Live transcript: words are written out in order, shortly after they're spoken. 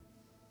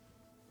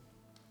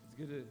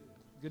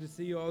Good to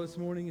see you all this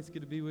morning. It's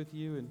good to be with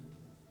you and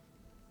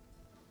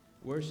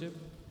worship.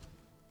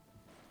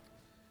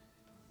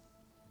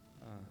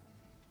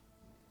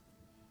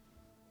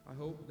 I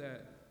hope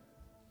that,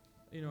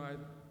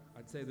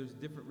 I'd say there's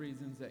different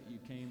reasons that you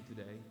came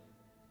today.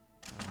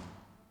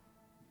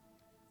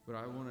 But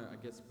I want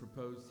to,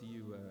 propose to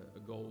you a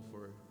goal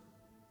for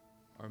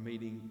our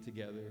meeting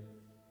together.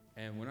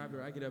 And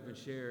whenever I get up and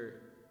share,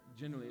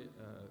 generally,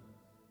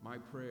 my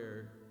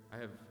prayer, I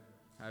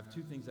have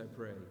two things I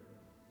pray.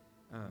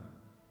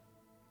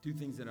 Two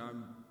things that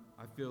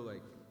I feel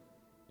like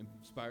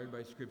inspired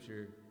by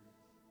Scripture,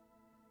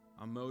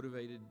 I'm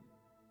motivated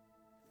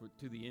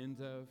to the ends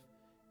of,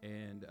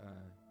 and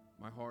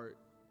my heart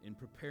in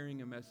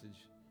preparing a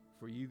message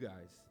for you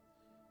guys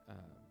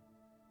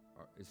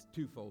is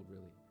twofold,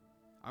 really.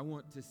 I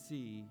want to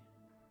see,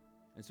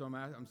 and so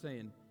I'm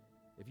saying,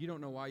 if you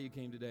don't know why you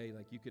came today,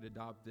 like you could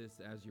adopt this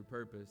as your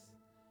purpose,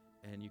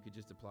 and you could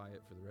just apply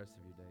it for the rest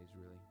of your days,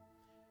 really.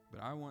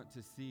 But I want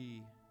to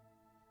see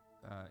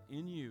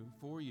in you,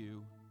 for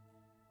you,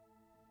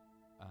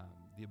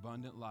 the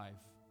abundant life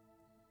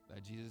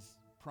that Jesus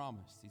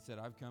promised. He said,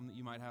 I've come that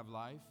you might have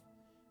life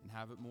and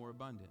have it more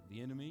abundant.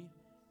 The enemy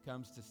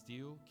comes to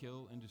steal,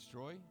 kill, and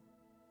destroy,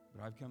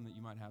 but I've come that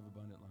you might have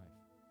abundant life.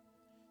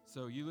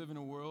 So you live in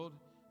a world,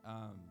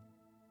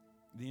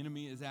 the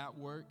enemy is at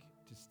work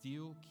to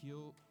steal,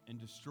 kill, and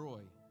destroy.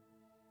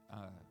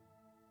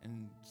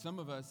 And some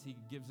of us, he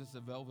gives us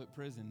a velvet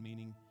prison,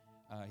 meaning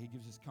he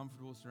gives us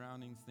comfortable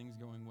surroundings, things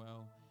going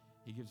well.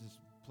 He gives us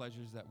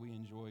pleasures that we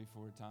enjoy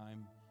for a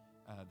time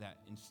that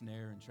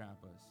ensnare and trap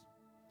us.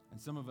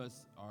 And some of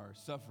us are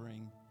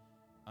suffering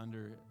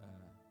under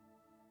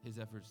his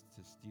efforts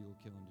to steal,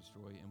 kill, and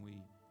destroy, and we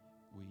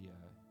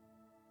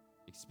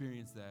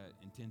experience that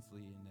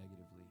intensely and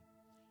negatively.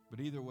 But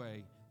either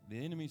way,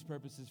 the enemy's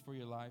purposes for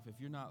your life, if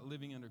you're not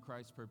living under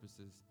Christ's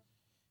purposes,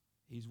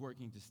 he's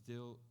working to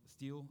steal,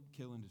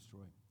 kill, and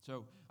destroy.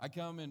 So I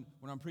come, and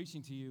when I'm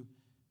preaching to you,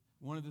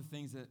 one of the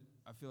things that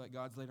I feel like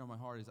God's laid on my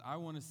heart is I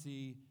want to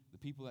see the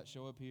people that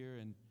show up here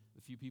and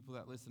the few people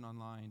that listen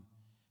online.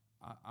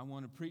 I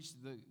want to preach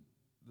the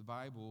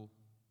Bible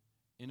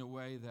in a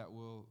way that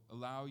will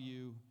allow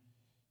you,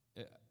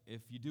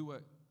 if you do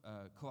what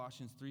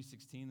Colossians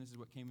 3:16, this is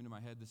what came into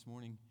my head this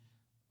morning,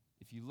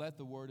 if you let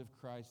the word of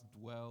Christ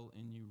dwell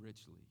in you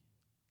richly,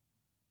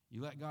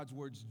 you let God's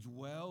words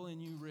dwell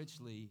in you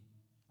richly,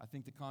 I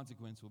think the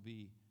consequence will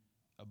be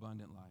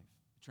abundant life,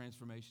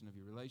 transformation of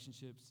your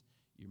relationships,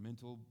 your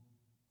mental,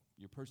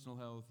 your personal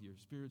health, your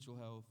spiritual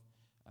health,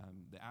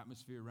 the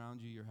atmosphere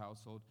around you, your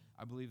household.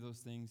 I believe those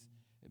things.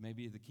 It may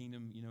be the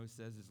kingdom, it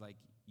says is like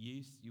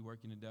yeast. You work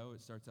in a dough.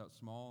 It starts out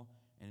small,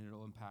 and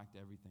it'll impact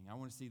everything. I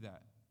want to see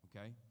that,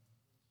 okay?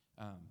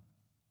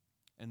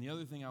 And the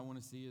other thing I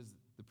want to see is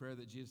the prayer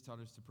that Jesus taught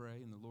us to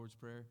pray in the Lord's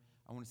Prayer.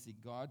 I want to see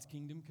God's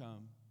kingdom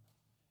come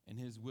and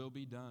his will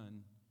be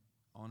done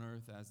on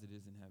earth as it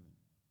is in heaven.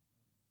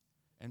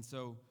 And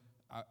so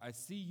I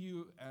see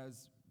you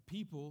as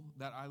people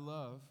that I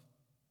love,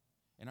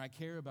 and I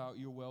care about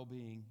your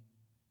well-being,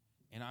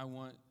 and I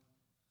want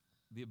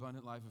the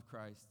abundant life of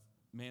Christ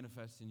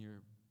manifest in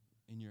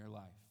your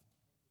life.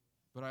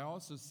 But I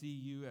also see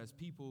you as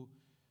people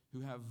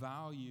who have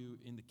value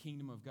in the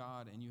kingdom of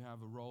God, and you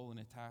have a role and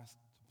a task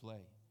to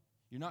play.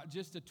 You're not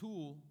just a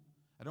tool.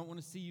 I don't want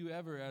to see you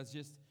ever as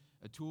just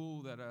a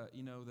tool that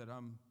that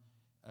I'm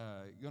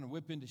going to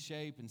whip into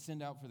shape and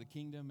send out for the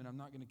kingdom, and I'm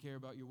not going to care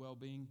about your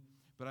well-being.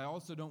 But I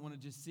also don't want to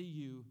just see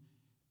you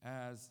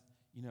as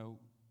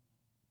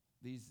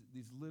these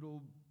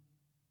little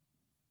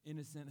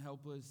innocent,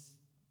 helpless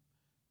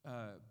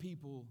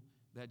people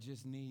that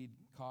just need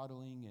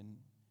coddling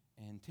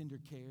and tender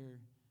care.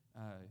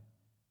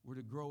 We're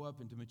to grow up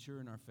and to mature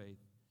in our faith.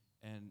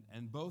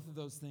 And both of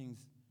those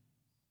things,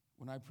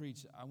 when I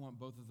preach, I want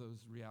both of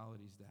those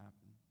realities to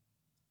happen.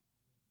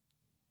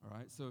 All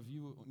right? So if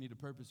you need a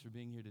purpose for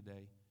being here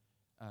today,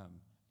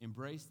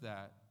 embrace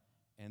that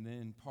and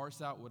then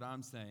parse out what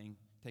I'm saying.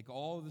 Take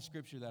all of the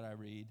scripture that I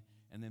read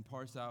and then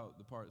parse out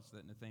the parts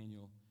that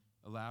Nathanial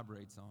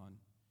elaborates on,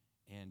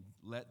 and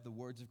let the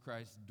words of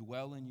Christ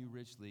dwell in you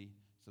richly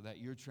so that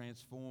you're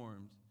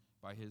transformed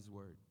by his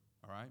word.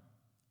 All right?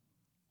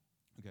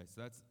 Okay,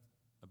 so that's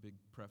a big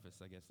preface,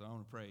 I guess. So I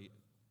want to pray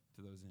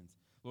to those ends.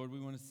 Lord, we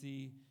want to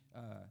see,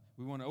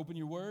 we want to open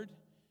your word.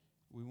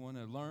 We want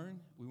to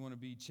learn. We want to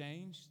be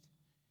changed.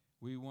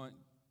 We want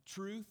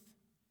truth.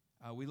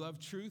 We love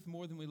truth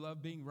more than we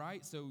love being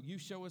right. So you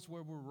show us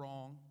where we're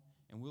wrong,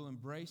 and we'll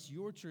embrace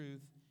your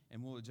truth,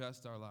 and we'll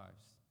adjust our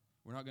lives.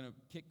 We're not going to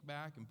kick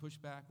back and push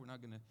back. We're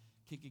not going to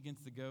kick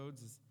against the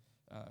goads, as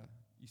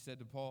you said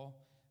to Paul.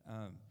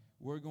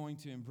 We're going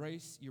to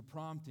embrace your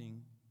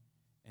prompting,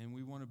 and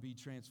we want to be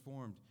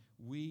transformed.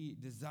 We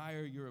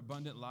desire your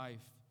abundant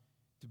life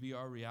to be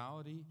our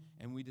reality,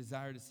 and we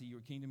desire to see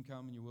your kingdom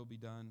come and your will be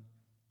done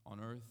on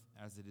earth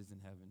as it is in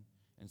heaven.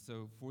 And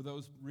so for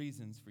those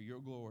reasons, for your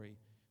glory,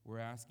 we're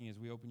asking as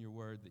we open your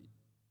word that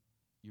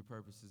your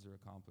purposes are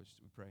accomplished.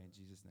 We pray in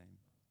Jesus' name.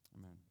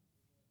 Amen.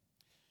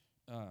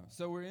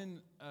 So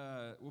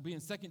we'll be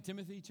in 2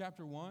 Timothy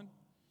chapter 1,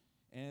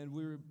 and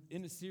we're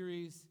in a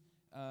series,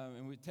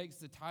 and it takes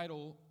the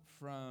title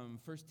from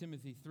 1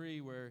 Timothy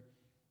 3, where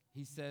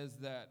he says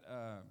that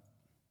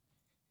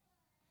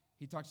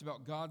he talks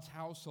about God's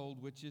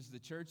household, which is the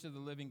church of the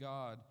living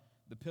God,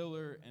 the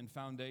pillar and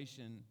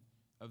foundation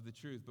of the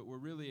truth. But we're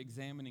really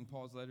examining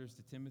Paul's letters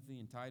to Timothy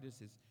and Titus,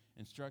 his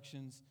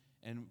instructions,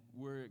 and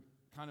we're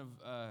kind of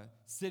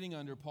sitting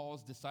under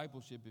Paul's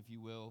discipleship, if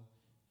you will,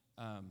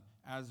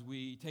 as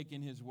we take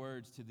in his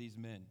words to these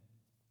men.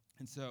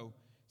 And so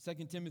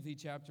 2 Timothy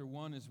chapter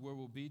 1 is where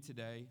we'll be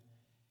today.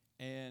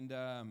 And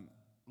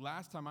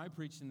last time I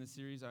preached in this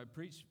series, I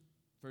preached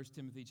 1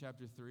 Timothy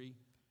chapter 3,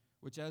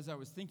 which as I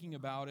was thinking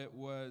about it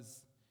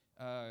was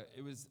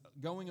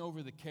going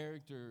over the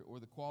character or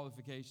the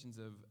qualifications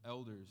of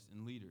elders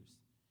and leaders.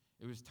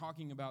 It was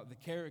talking about the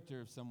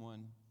character of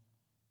someone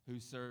who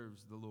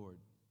serves the Lord.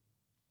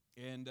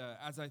 And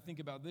as I think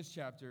about this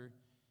chapter,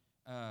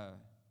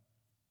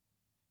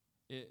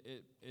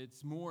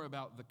 it's more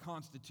about the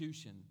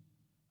constitution,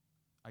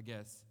 I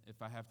guess,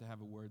 if I have to have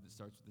a word that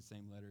starts with the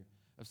same letter,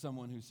 of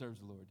someone who serves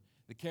the Lord.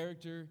 The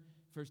character,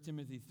 1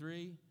 Timothy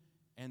 3,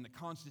 and the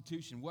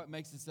constitution. What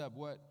makes us up?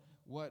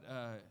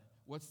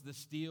 What's the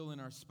steel in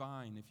our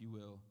spine, if you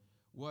will?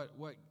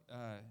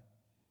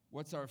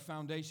 What's our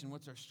foundation?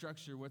 What's our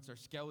structure? What's our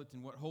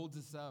skeleton? What holds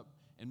us up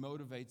and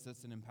motivates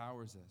us and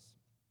empowers us?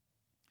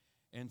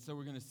 And so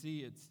we're going to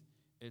see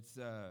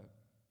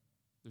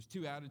there's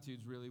two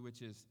attitudes really,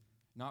 which is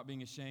not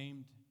being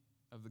ashamed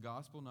of the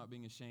gospel, not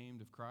being ashamed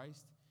of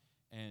Christ,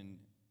 and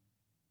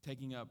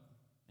taking up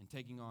and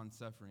taking on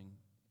suffering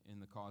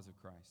in the cause of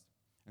Christ.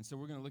 And so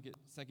we're going to look at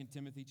 2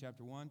 Timothy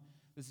chapter 1.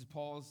 This is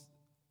Paul's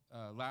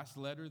last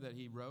letter that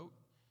he wrote.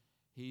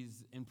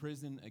 He's in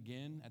prison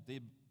again. At the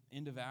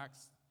end of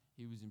Acts,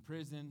 he was in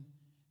prison.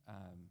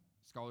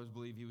 Scholars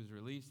believe he was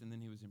released, and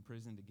then he was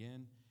imprisoned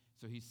again.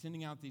 So he's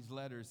sending out these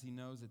letters. He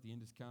knows that the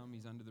end has come.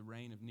 He's under the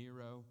reign of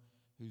Nero,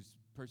 who's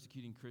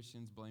persecuting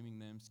Christians, blaming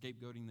them,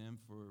 scapegoating them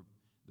for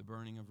the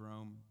burning of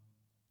Rome.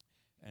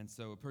 And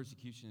so a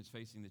persecution is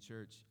facing the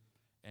church.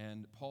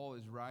 And Paul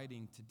is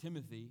writing to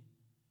Timothy,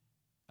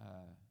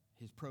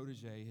 his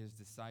protege, his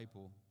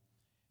disciple.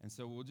 And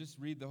so we'll just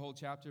read the whole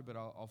chapter, but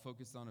I'll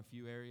focus on a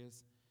few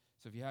areas.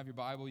 So if you have your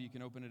Bible, you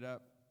can open it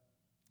up.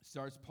 It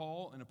starts,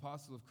 Paul, an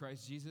apostle of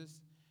Christ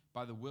Jesus,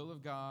 by the will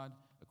of God,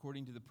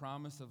 according to the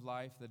promise of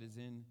life that is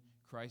in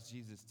Christ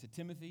Jesus. To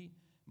Timothy,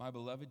 my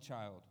beloved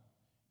child,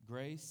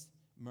 grace,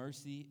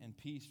 mercy, and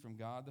peace from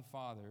God the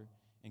Father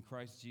and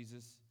Christ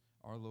Jesus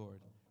our Lord.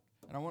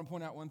 And I want to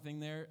point out one thing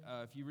there.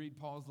 If you read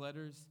Paul's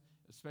letters,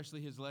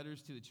 especially his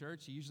letters to the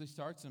church, he usually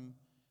starts them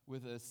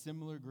with a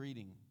similar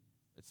greeting.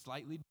 It's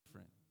slightly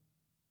different.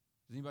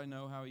 Does anybody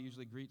know how he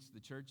usually greets the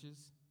churches?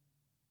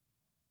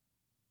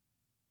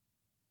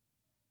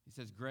 He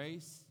says,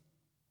 grace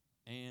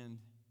and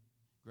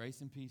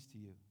peace to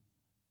you.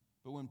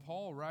 But when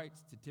Paul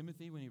writes to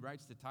Timothy, when he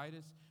writes to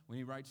Titus, when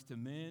he writes to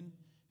men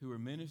who are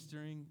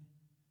ministering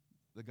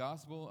the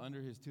gospel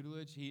under his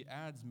tutelage, he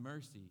adds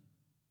mercy.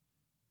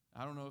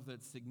 I don't know if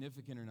that's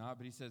significant or not,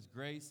 but he says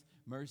grace,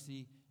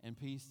 mercy, and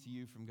peace to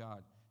you from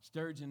God.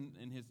 Sturgeon,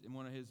 in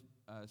one of his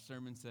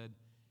sermons, said,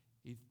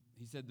 he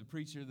said the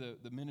preacher,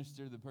 the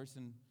minister, the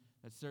person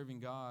that's serving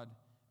God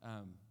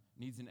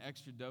needs an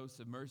extra dose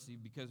of mercy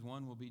because,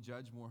 one, will be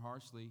judged more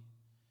harshly,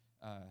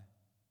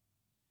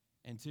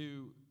 and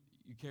two,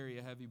 you carry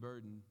a heavy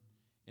burden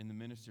in the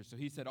minister. So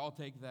he said, I'll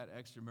take that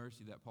extra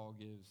mercy that Paul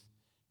gives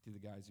to the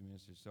guys who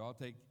minister. So I'll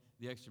take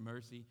the extra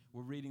mercy.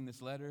 We're reading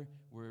this letter.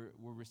 We're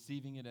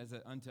receiving it as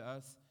unto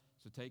us.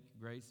 So take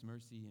grace,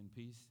 mercy, and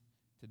peace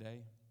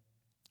today.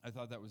 I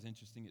thought that was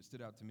interesting. It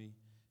stood out to me.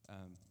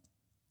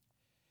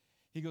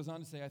 He goes on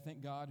to say, I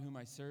thank God whom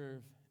I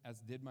serve, as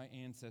did my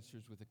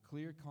ancestors, with a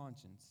clear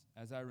conscience,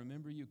 as I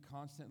remember you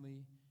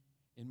constantly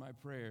in my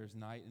prayers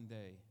night and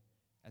day.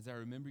 As I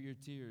remember your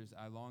tears,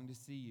 I long to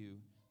see you,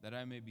 that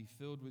I may be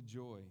filled with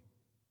joy.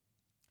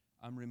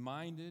 I'm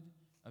reminded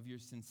of your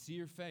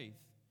sincere faith,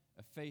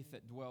 a faith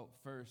that dwelt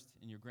first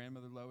in your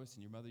grandmother Lois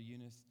and your mother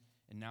Eunice,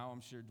 and now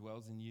I'm sure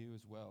dwells in you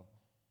as well.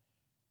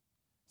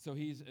 So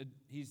he's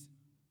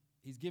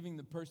giving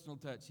the personal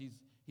touch.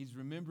 He's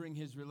remembering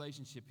his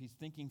relationship. He's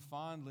thinking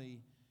fondly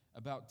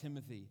about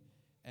Timothy.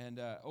 And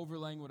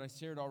overlaying what I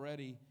shared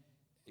already,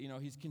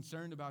 he's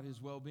concerned about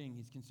his well-being.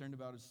 He's concerned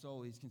about his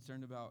soul. He's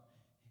concerned about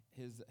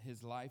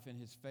his life and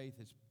his faith,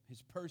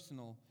 his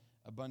personal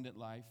abundant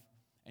life.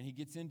 And he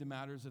gets into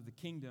matters of the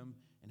kingdom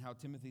and how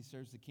Timothy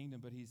serves the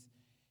kingdom. But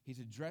he's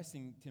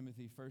addressing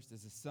Timothy first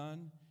as a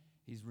son.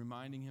 He's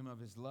reminding him of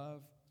his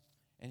love.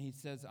 And he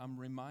says, I'm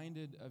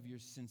reminded of your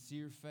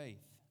sincere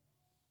faith.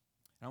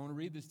 And I want to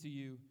read this to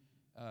you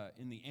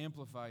in the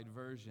Amplified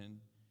version,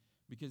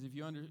 because if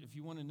you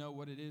want to know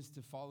what it is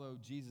to follow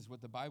Jesus,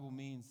 what the Bible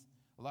means,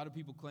 a lot of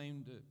people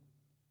claim to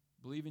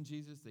believe in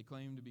Jesus. They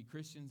claim to be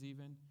Christians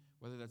even,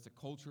 whether that's a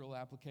cultural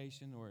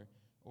application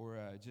or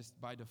just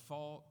by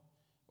default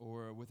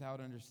or without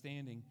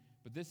understanding.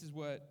 But this is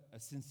what a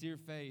sincere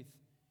faith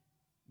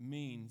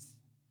means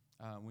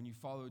when you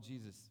follow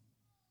Jesus.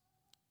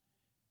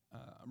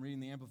 I'm reading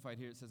the Amplified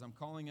here. It says, I'm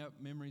calling up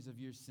memories of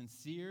your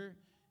sincere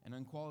and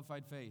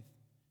unqualified faith.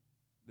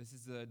 This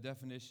is the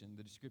definition,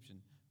 the description.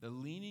 The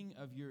leaning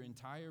of your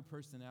entire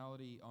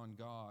personality on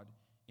God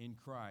in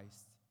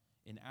Christ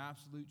in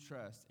absolute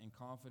trust and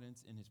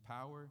confidence in his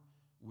power,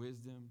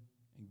 wisdom,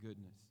 and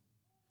goodness.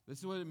 This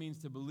is what it means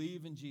to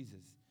believe in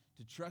Jesus,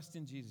 to trust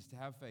in Jesus, to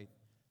have faith.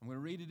 I'm going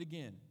to read it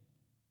again.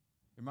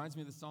 It reminds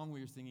me of the song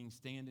we were singing,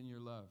 Stand in Your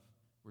Love.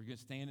 We're going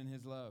to stand in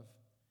his love.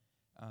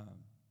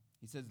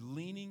 He says,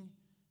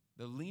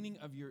 the leaning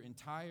of your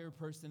entire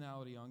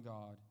personality on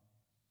God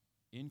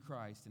in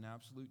Christ in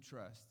absolute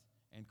trust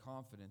and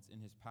confidence in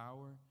his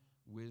power,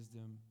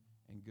 wisdom,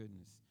 and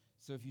goodness.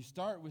 So if you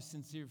start with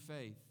sincere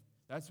faith,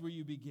 that's where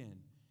you begin.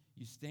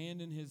 You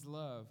stand in his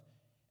love,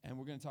 and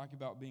we're going to talk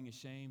about being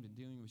ashamed and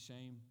dealing with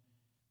shame.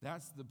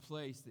 That's the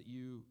place that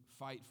you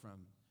fight from.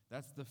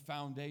 That's the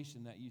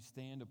foundation that you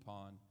stand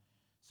upon.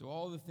 So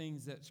all the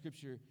things that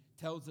Scripture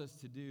tells us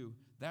to do,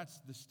 that's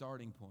the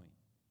starting point.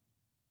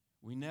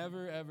 We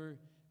never, ever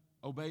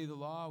obey the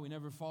law. We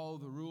never follow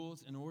the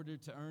rules in order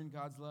to earn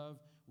God's love.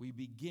 We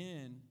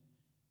begin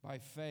by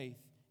faith,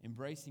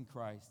 embracing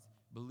Christ,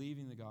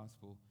 believing the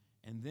gospel,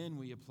 and then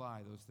we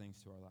apply those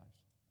things to our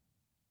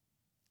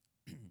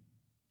lives.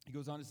 He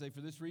goes on to say,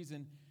 for this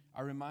reason,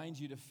 I remind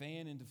you to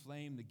fan into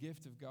flame the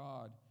gift of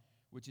God,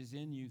 which is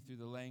in you through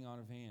the laying on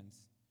of hands.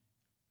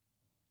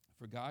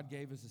 For God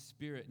gave us a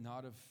spirit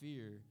not of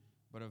fear,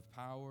 but of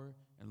power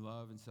and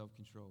love and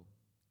self-control.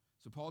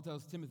 So Paul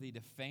tells Timothy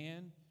to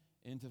fan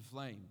into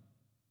flame,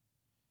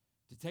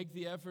 to take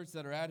the efforts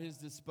that are at his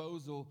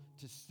disposal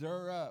to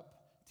stir up,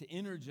 to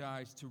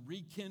energize, to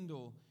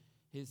rekindle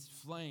his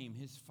flame,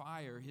 his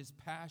fire, his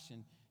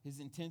passion, his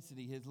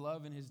intensity, his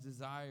love, and his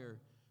desire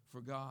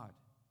for God.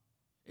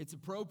 It's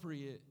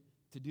appropriate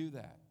to do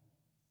that.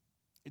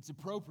 It's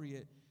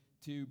appropriate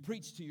to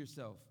preach to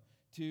yourself,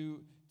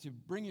 to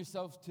bring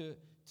yourself to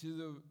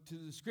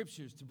the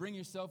Scriptures, to bring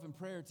yourself in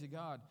prayer to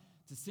God,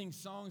 to sing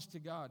songs to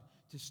God,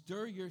 to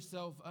stir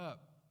yourself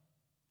up.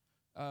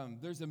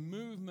 There's a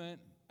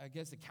movement, I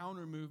guess a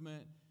counter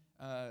movement,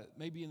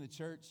 maybe in the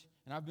church,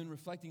 and I've been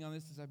reflecting on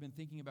this as I've been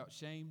thinking about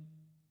shame,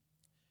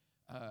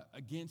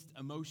 against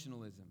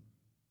emotionalism.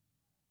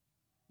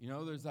 You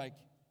know, there's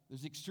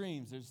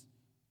extremes. There's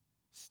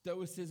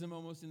stoicism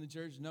almost in the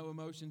church, no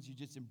emotions. You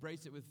just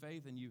embrace it with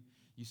faith, and you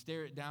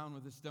stare it down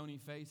with a stony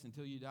face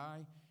until you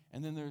die.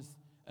 And then there's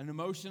an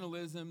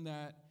emotionalism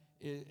that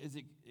is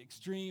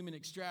extreme and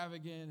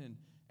extravagant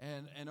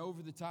and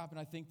over the top. And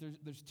I think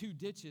there's two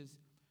ditches,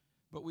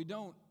 but we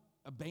don't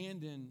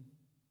abandon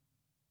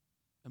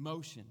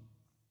emotion.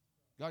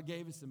 God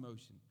gave us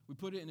emotion. We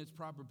put it in its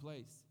proper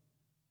place.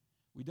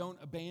 We don't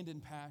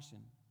abandon passion.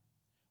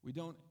 We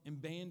don't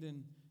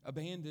abandon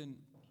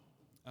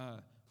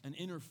an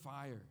inner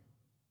fire,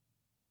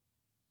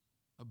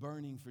 a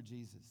burning for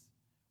Jesus.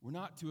 We're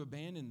not to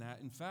abandon that.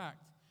 In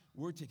fact,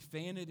 we're to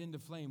fan it into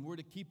flame. We're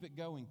to keep it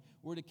going.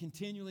 We're to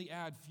continually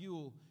add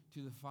fuel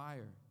to the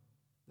fire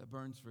that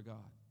burns for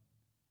God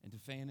and to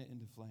fan it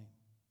into flame.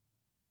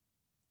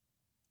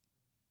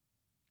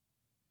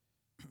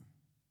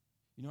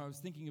 You know, I was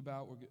thinking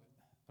about,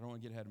 I don't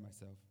want to get ahead of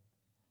myself,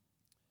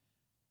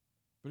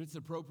 but it's the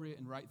appropriate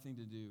and right thing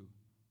to do.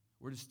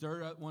 We're to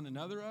stir up one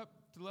another up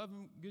to love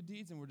and good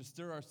deeds, and we're to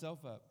stir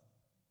ourselves up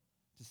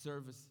to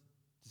service,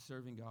 to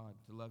serving God,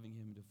 to loving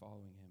him, to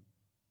following him.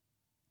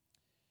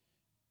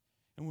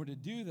 And we're to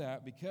do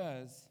that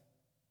because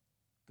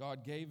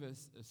God gave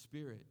us a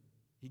spirit.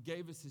 He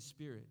gave us his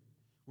spirit.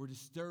 We're to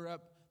stir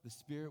up the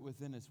spirit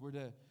within us. We're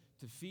to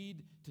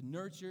feed, to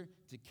nurture,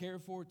 to care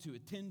for, to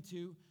attend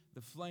to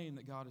the flame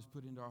that God has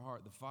put into our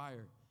heart, the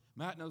fire.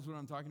 Matt knows what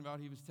I'm talking about.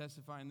 He was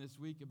testifying this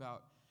week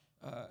about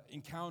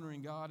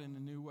encountering God in a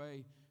new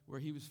way, where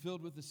he was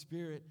filled with the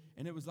Spirit,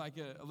 and it was like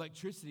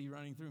electricity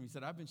running through him. He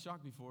said, I've been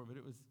shocked before, but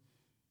it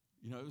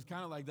was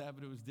kind of like that,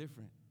 but it was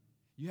different.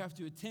 You have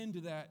to attend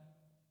to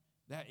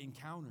that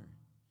encounter.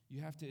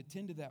 You have to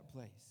attend to that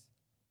place.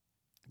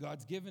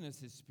 God's given us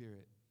his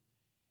Spirit,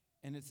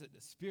 and it's a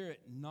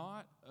spirit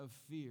not of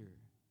fear.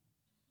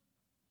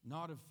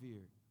 Not of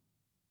fear.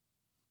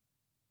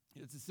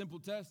 It's a simple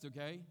test,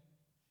 okay?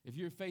 If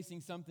you're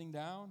facing something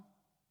down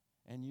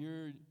and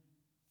you're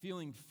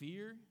feeling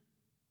fear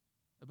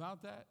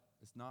about that,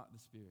 it's not the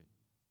Spirit.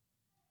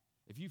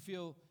 If you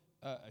feel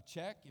a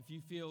check, if you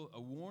feel a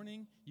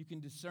warning, you can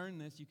discern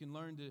this. You can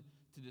learn to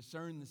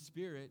discern the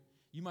Spirit.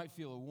 You might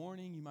feel a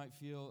warning. You might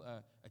feel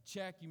a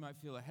check. You might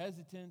feel a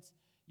hesitance.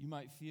 You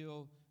might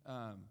feel,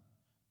 a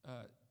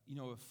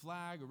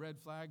flag, a red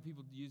flag.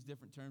 People use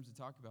different terms to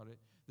talk about it.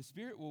 The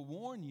Spirit will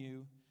warn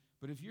you,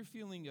 but if you're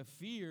feeling a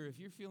fear, if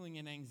you're feeling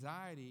an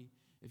anxiety,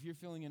 if you're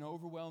feeling an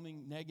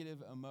overwhelming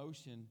negative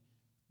emotion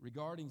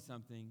regarding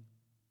something,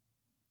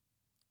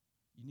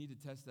 you need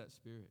to test that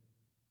spirit.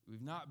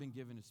 We've not been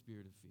given a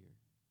spirit of fear.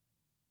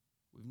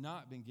 We've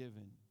not been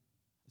given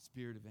a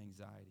spirit of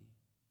anxiety.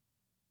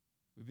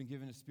 We've been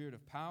given a spirit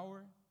of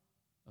power,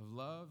 of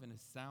love, and a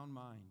sound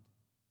mind.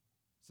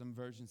 Some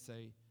versions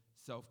say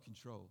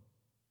self-control.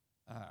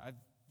 I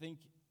think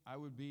I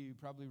would be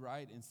probably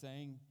right in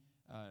saying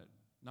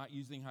not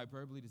using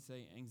hyperbole to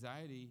say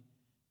anxiety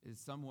is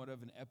somewhat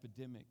of an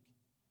epidemic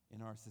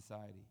in our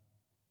society,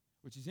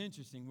 which is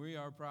interesting. We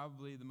are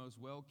probably the most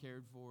well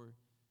cared for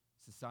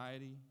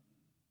society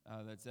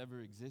that's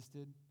ever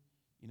existed.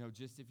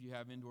 Just if you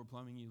have indoor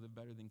plumbing, you live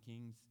better than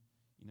kings.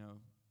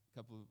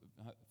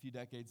 A few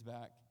decades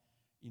back,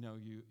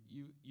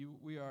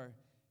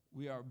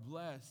 we are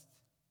blessed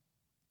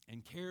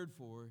and cared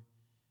for.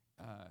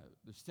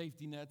 There's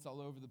safety nets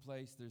all over the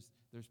place.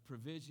 There's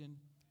provision,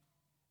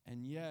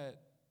 and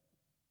yet,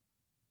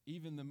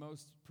 even the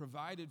most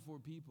provided for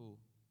people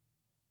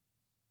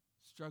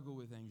struggle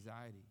with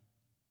anxiety,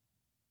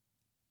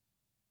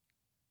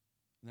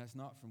 and that's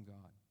not from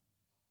God.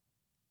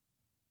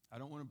 I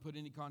don't want to put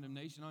any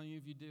condemnation on you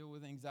if you deal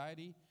with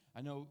anxiety.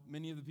 I know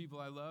many of the people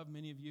I love,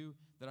 many of you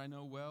that I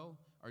know well,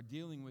 are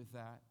dealing with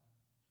that.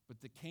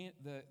 But the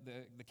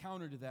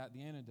counter to that,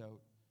 the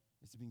antidote,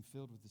 is to being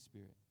filled with the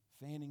Spirit,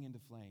 fanning into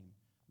flame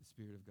the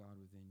Spirit of God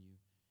within you,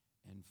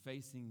 and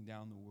facing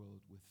down the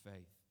world with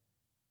faith,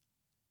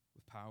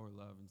 with power,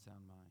 love, and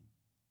sound mind.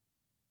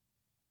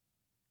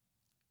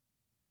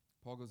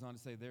 Paul goes on to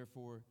say,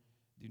 therefore,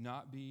 do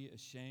not be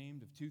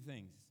ashamed of two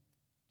things.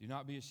 Do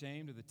not be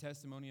ashamed of the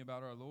testimony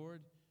about our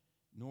Lord,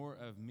 nor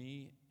of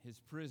me, his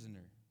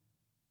prisoner.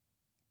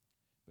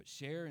 But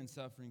share in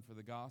suffering for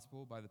the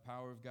gospel by the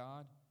power of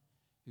God,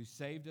 who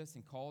saved us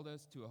and called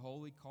us to a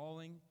holy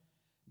calling,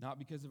 not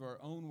because of our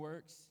own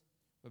works,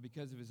 but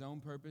because of his own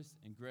purpose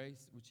and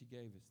grace which he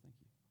gave us. Thank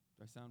you.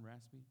 Do I sound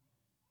raspy?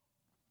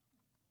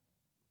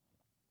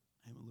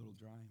 I'm a little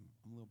dry.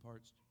 I'm a little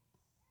parched.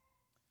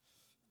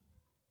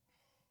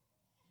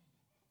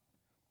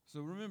 So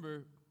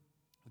remember,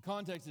 the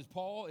context is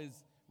Paul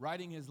is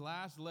writing his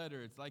last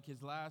letter. It's like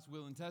his last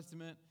will and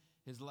testament,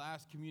 his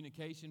last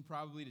communication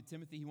probably to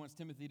Timothy. He wants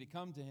Timothy to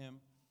come to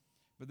him,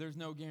 but there's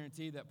no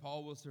guarantee that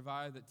Paul will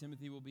survive, that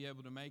Timothy will be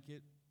able to make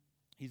it.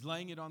 He's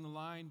laying it on the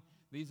line.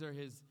 These are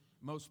his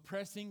most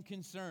pressing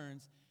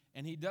concerns,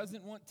 and he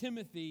doesn't want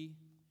Timothy,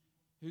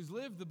 who's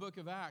lived the book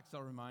of Acts,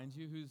 I'll remind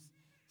you, who's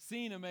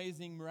seen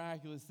amazing,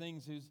 miraculous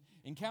things, who's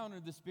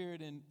encountered the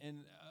Spirit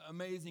in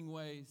amazing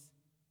ways.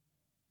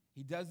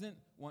 He doesn't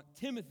want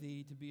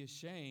Timothy to be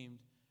ashamed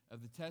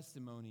of the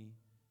testimony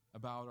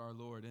about our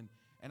Lord.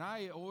 And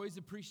I always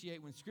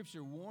appreciate when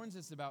Scripture warns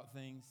us about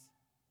things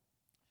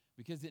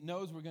because it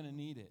knows we're going to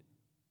need it.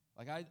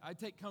 Like I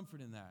take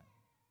comfort in that.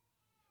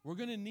 We're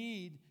going to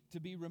need to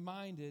be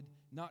reminded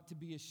not to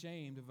be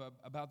ashamed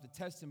about the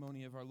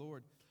testimony of our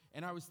Lord.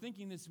 And I was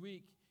thinking this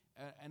week,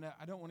 and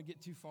I don't want to get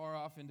too far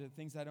off into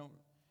things I don't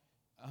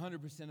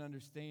 100%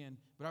 understand,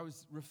 but I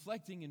was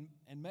reflecting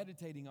and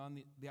meditating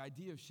on the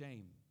idea of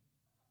shame.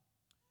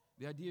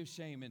 The idea of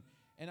shame.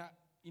 And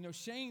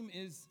shame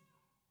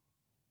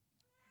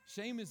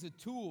is a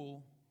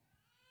tool,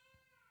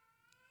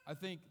 I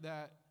think,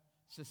 that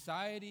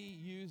society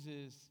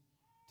uses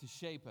to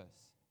shape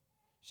us.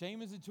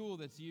 Shame is a tool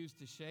that's used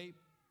to shape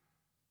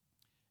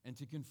and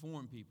to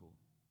conform people.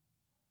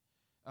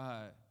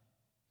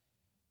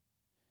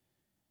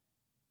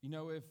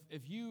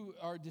 If you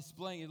are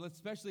displaying,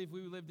 especially if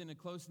we lived in a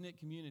close-knit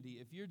community,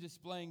 if you're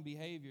displaying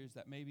behaviors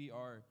that maybe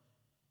are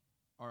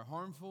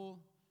harmful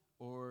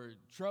or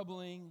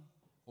troubling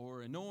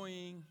or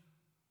annoying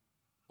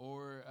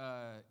or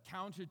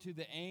counter to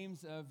the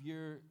aims of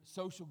your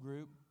social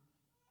group,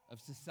 of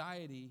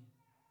society,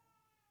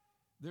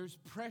 there's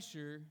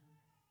pressure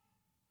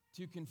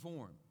to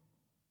conform.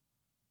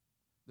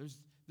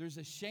 There's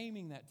a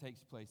shaming that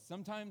takes place.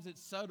 Sometimes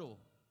it's subtle.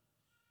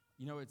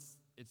 It's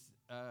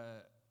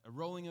a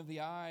rolling of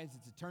the eyes,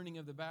 it's a turning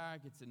of the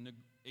back, it's an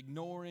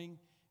ignoring,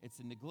 it's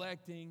a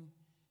neglecting,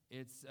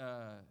 it's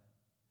a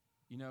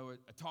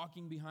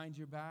talking behind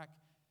your back.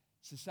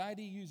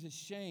 Society uses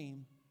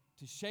shame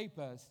to shape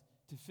us,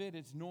 to fit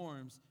its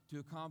norms, to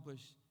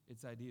accomplish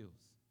its ideals.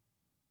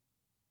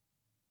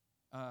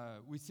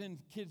 We send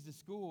kids to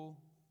school,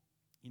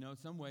 in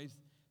some ways.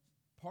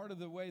 Part of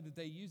the way that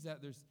they use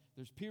that,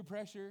 there's peer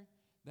pressure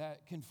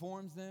that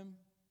conforms them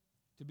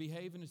to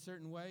behave in a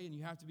certain way, and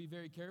you have to be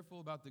very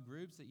careful about the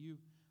groups that you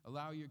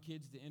allow your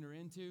kids to enter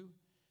into,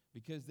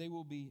 because there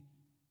will be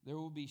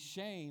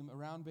shame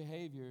around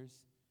behaviors,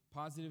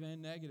 positive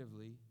and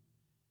negatively,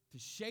 to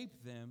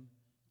shape them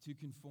to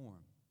conform.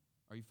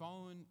 Are you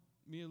following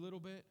me a little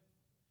bit?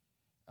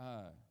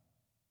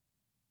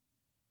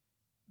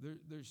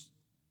 There's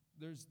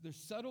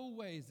subtle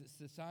ways that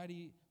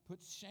society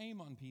puts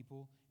shame on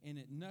people, and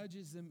it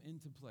nudges them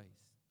into place.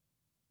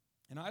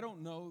 And I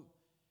don't know,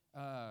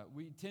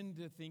 we tend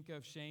to think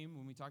of shame,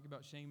 when we talk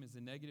about shame, as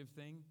a negative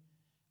thing,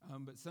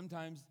 but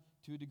sometimes,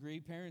 to a degree,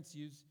 parents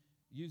use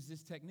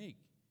this technique.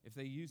 If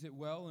they use it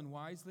well and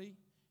wisely,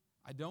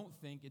 I don't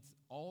think it's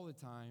all the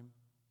time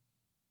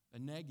a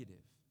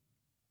negative.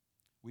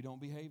 We don't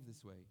behave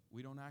this way.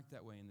 We don't act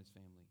that way in this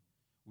family.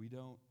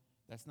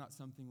 That's not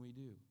something we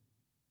do.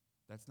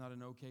 That's not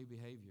an okay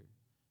behavior.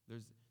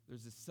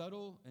 There's a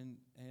subtle and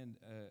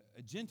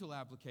a gentle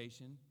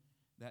application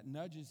that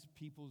nudges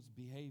people's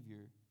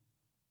behavior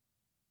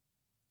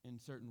in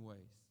certain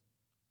ways.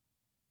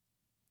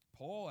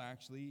 Paul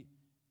actually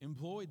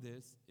employed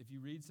this if you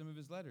read some of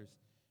his letters.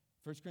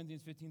 1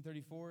 Corinthians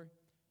 15:34,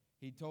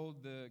 he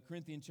told the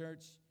Corinthian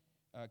church,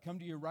 come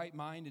to your right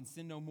mind and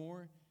sin no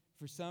more,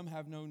 for some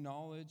have no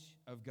knowledge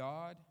of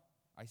God.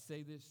 I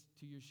say this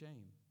to your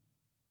shame.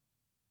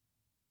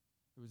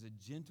 It was a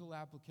gentle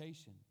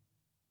application.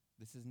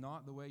 This is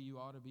not the way you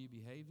ought to be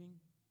behaving,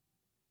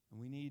 and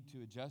we need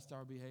to adjust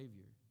our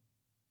behavior.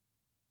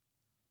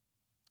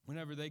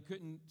 Whenever they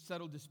couldn't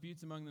settle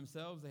disputes among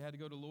themselves, they had to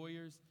go to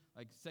lawyers,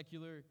 like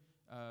secular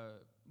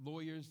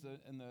lawyers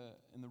in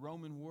the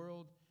Roman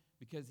world,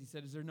 because he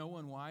said, is there no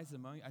one wise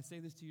among you? I say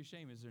this to your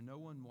shame. Is there no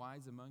one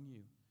wise among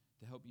you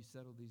to help you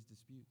settle these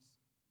disputes?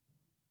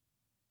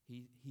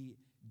 He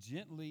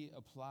gently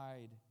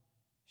applied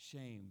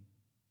shame,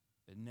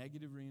 a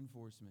negative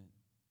reinforcement,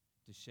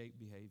 to shape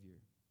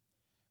behavior.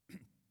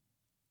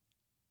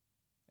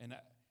 And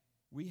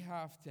we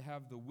have to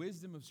have the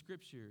wisdom of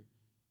Scripture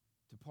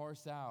to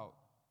parse out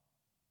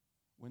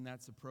when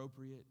that's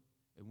appropriate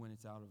and when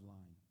it's out of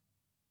line.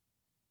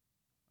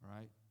 All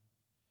right?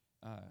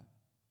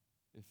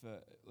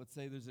 Let's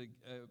say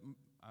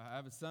I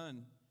have a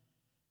son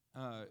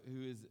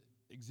who is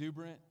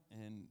exuberant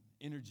and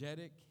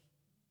energetic,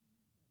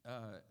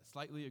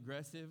 slightly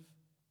aggressive,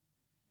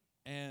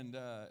 and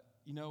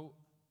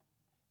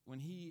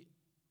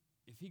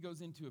if he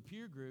goes into a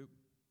peer group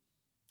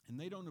and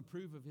they don't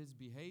approve of his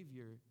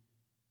behavior,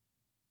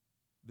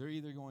 they're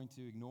either going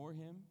to ignore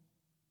him,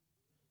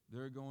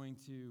 they're going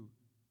to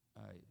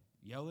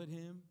yell at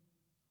him,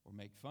 or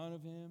make fun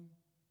of him,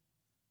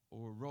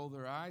 or roll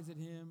their eyes at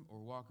him, or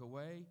walk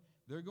away.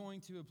 They're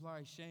going to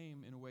apply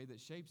shame in a way that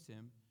shapes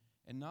him,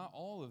 and not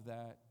all of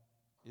that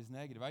is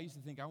negative. I used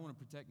to think I want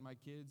to protect my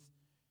kids,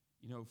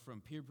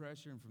 from peer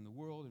pressure and from the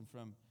world and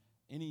from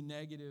any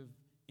negative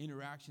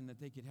interaction that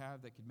they could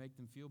have that could make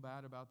them feel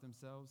bad about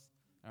themselves.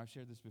 And I've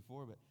shared this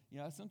before, but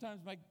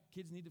sometimes my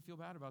kids need to feel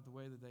bad about the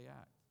way that they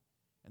act,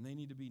 and they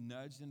need to be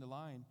nudged into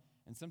line.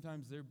 And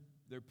sometimes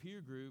their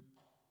peer group,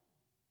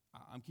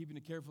 I'm keeping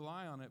a careful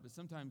eye on it, but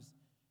sometimes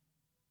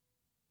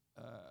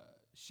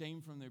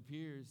shame from their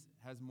peers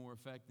has more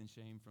effect than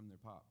shame from their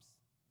pops,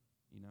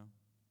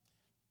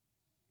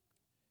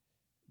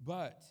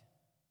 But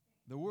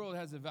the world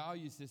has a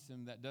value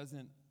system that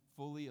doesn't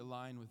fully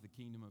align with the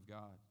kingdom of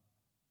God.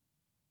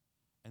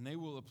 And they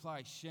will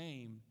apply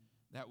shame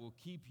that will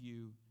keep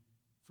you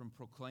from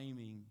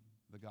proclaiming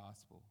the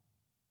gospel.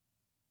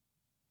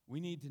 We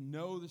need to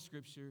know the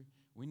Scripture.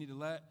 We need to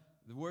let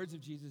the words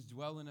of Jesus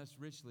dwell in us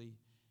richly.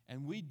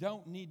 And we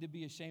don't need to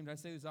be ashamed. I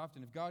say this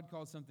often. If God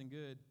calls something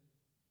good,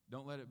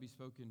 don't let it be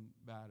spoken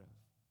bad of.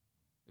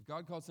 If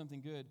God calls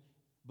something good,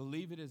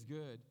 believe it as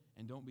good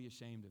and don't be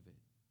ashamed of it.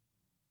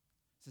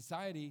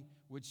 Society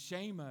would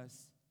shame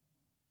us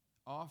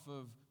off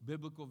of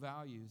biblical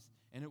values,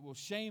 and it will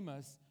shame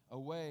us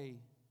away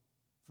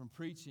from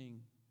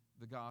preaching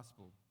the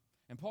gospel.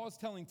 And Paul's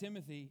telling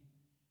Timothy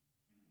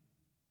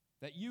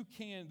that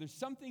there's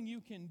something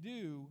you can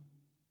do.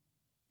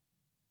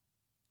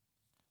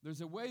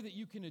 There's a way that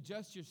you can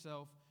adjust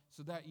yourself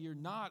so that you're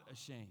not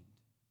ashamed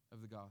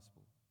of the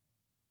gospel.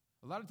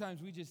 A lot of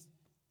times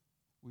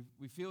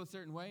we feel a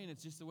certain way, and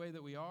it's just the way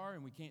that we are,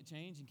 and we can't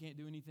change and can't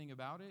do anything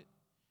about it.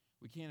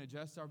 We can't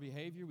adjust our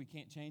behavior. We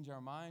can't change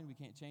our mind. We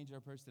can't change our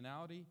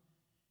personality.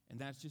 And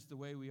that's just the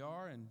way we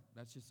are, and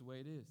that's just the way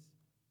it is.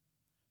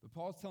 But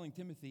Paul's telling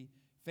Timothy,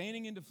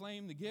 fanning into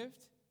flame the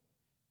gift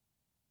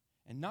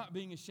and not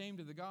being ashamed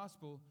of the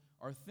gospel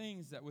are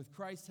things that with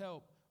Christ's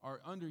help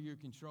are under your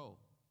control,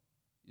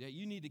 that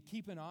you need to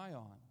keep an eye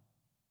on.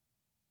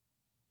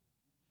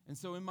 And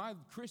so in my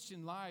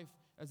Christian life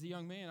as a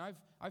young man,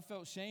 I've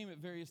felt shame at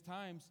various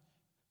times.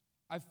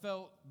 I've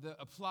felt the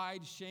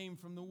applied shame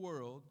from the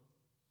world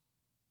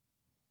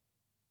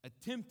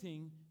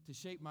attempting to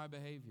shape my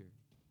behavior.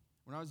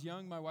 When I was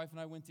young, my wife and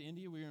I went to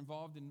India. We were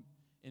involved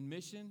in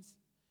missions.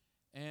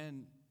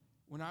 And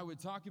when I would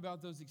talk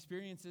about those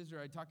experiences, or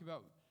I'd talk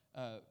about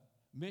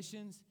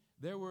missions,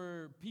 there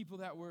were people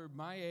that were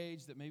my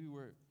age that maybe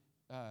were,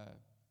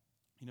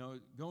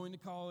 going to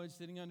college,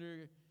 sitting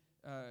under,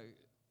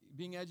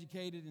 being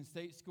educated in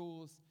state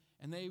schools.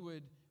 And they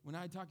would, when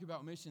I talk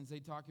about missions,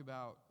 they'd talk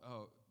about,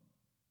 oh,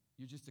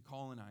 you're just a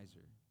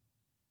colonizer.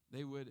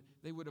 They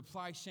would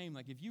apply shame.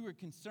 Like if you were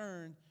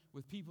concerned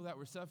with people that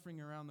were suffering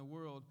around the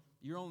world,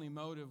 your only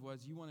motive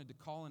was you wanted to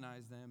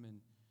colonize them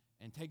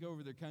and take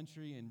over their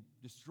country and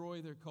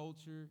destroy their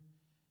culture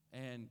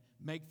and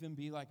make them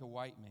be like a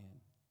white man.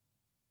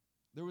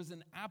 There was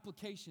an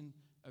application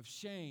of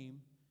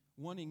shame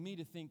wanting me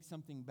to think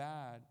something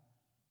bad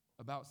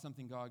about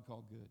something God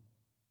called good.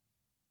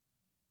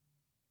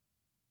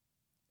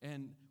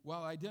 And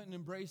while I didn't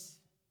embrace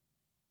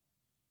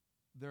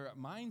their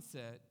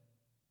mindset,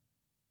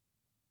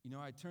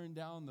 I turned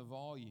down the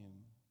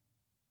volume.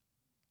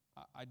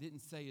 I didn't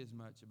say as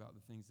much about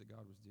the things that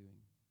God was doing.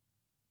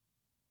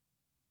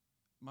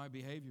 My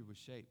behavior was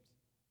shaped.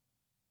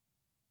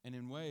 And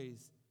in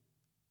ways,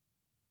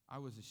 I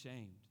was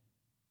ashamed.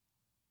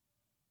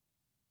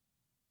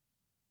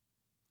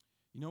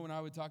 When I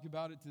would talk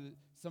about it to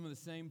some of the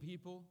same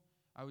people,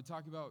 I would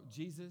talk about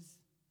Jesus.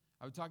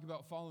 I would talk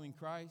about following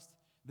Christ,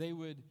 they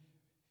would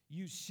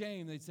use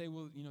shame. They'd say,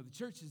 well, the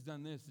church has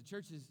done this. The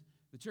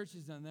church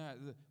has done that.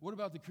 What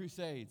about the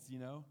Crusades,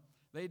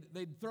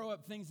 They'd throw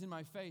up things in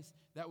my face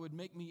that would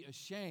make me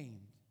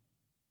ashamed.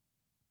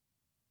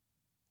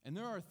 And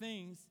there are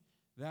things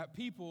that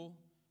people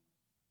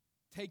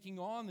taking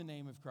on the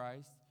name of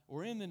Christ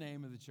or in the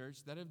name of the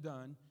church that have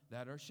done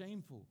that are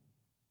shameful.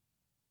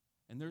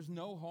 And there's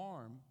no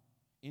harm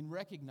in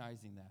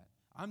recognizing that.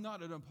 I'm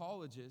not an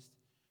apologist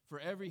for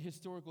every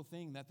historical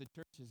thing that the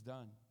church has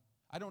done.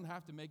 I don't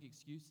have to make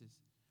excuses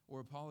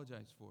or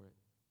apologize for it.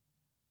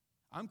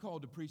 I'm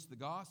called to preach the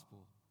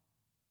gospel,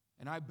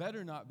 and I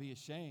better not be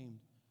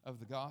ashamed of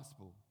the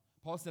gospel.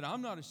 Paul said,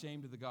 I'm not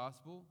ashamed of the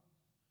gospel.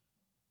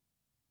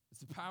 It's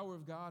the power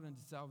of God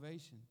unto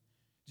salvation.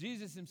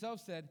 Jesus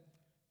himself said,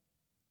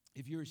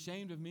 if you're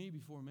ashamed of me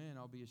before men,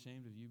 I'll be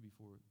ashamed of you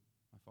before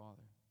my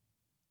Father.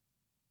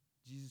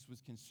 Jesus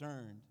was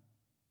concerned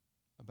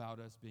about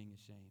us being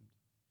ashamed.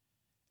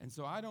 And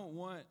so I don't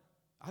want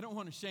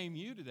to shame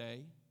you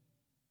today.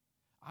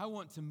 I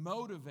want to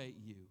motivate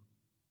you.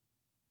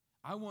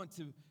 I want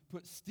to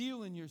put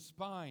steel in your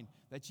spine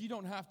that you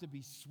don't have to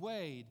be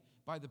swayed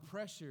by the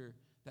pressure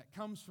that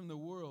comes from the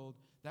world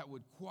that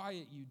would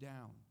quiet you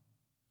down.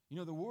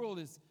 The world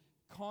is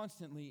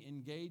constantly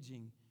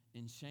engaging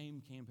in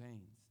shame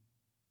campaigns.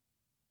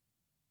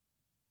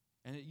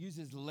 And it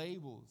uses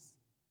labels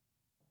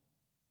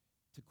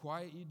to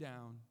quiet you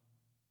down,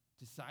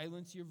 to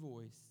silence your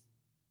voice,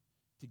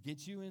 to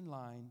get you in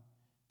line,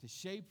 to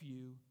shape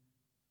you,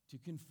 to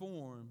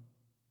conform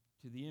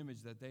to the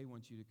image that they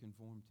want you to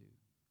conform to.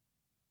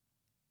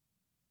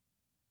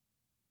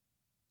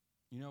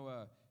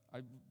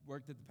 I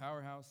worked at the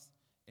Powerhouse,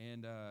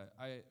 and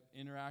I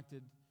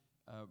interacted,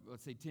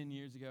 let's say 10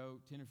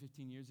 or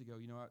 15 years ago.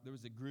 There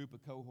was a group, a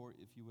cohort,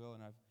 if you will,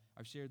 and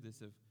I've shared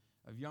this,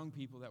 of young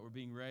people that were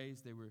being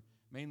raised. They were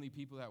mainly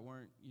people that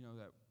weren't,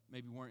 that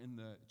maybe weren't in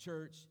the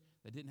church,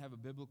 that didn't have a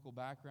biblical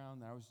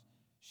background, that I was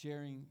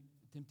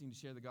attempting to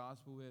share the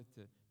gospel with,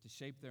 to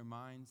shape their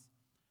minds.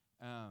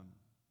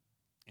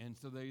 And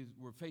so they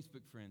were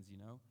Facebook friends,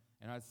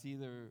 and I'd see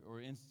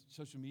in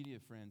social media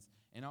friends,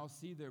 and I'll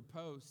see their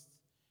posts,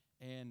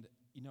 and,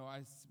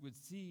 I would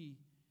see,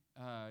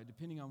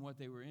 depending on what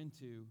they were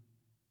into,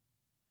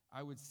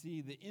 I would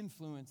see the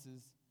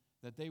influences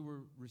that they were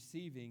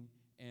receiving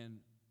and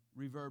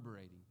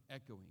reverberating,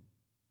 echoing.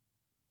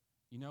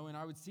 And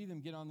I would see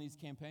them get on these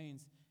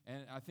campaigns,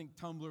 and I think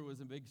Tumblr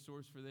was a big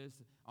source for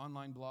this,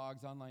 online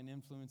blogs, online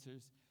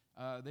influencers.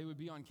 They would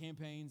be on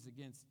campaigns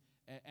against,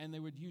 and they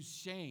would use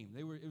shame.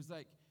 It was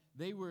like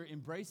they were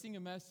embracing a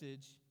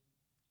message,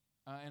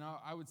 and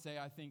I would say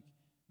I think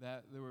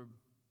that there are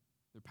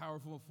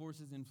powerful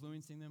forces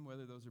influencing them,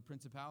 whether those are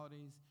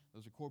principalities,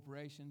 those are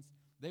corporations.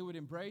 They would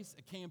embrace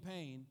a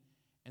campaign,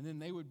 and then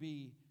they would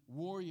be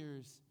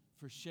warriors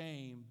for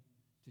shame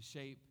to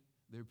shape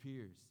their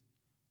peers.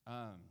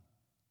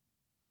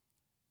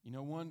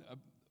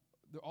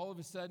 All of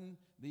a sudden,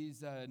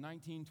 these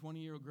 19,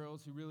 20-year-old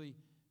girls who really,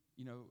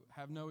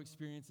 have no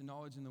experience and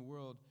knowledge in the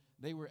world,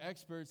 they were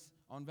experts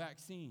on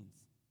vaccines.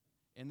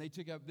 And they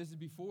took up, this is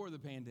before the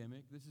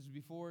pandemic, this is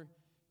before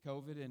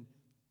COVID, and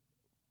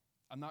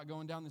I'm not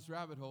going down this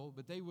rabbit hole,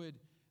 but they would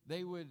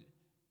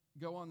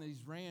go on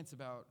these rants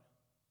about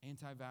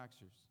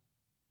anti-vaxxers.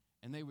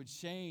 And they would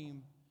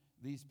shame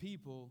these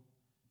people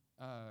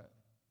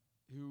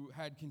who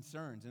had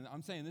concerns. And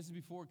I'm saying this is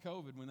before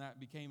COVID, when that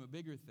became a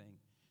bigger thing.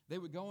 They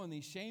would go on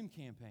these shame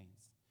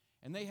campaigns.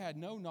 And they had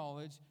no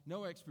knowledge,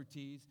 no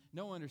expertise,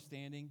 no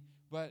understanding,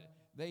 but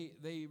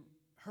they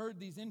heard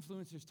these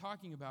influencers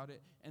talking about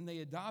it, and they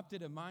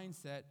adopted a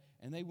mindset,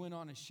 and they went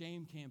on a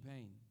shame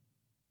campaign.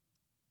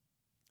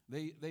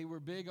 They were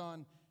big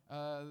on,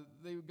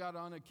 they got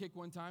on a kick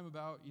one time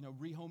about,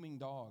 rehoming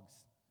dogs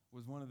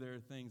was one of their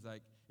things.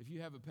 Like, if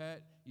you have a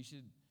pet, you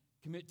should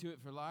commit to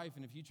it for life,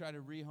 and if you try to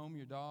rehome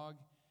your dog,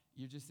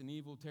 you're just an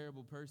evil,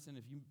 terrible person.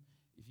 If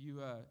you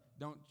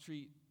don't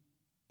treat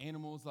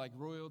animals like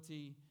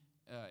royalty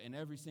in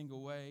every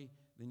single way,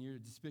 then you're a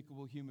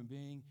despicable human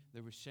being.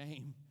 There was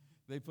shame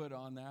they put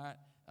on that.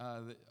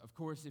 Of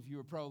course, if you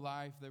were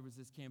pro-life, there was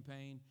this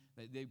campaign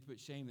that they put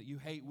shame that you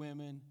hate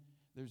women.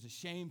 There's a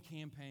shame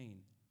campaign,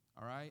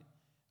 all right?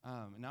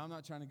 Now, I'm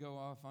not trying to go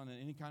off on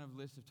any kind of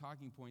list of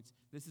talking points.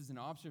 This is an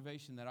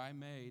observation that I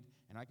made,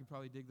 and I could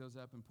probably dig those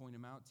up and point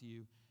them out to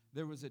you.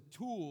 There was a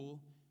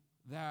tool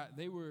that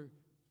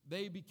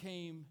they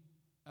became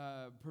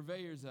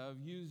purveyors of,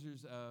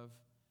 users of,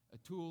 a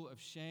tool of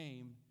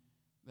shame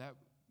that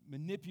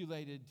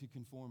manipulated to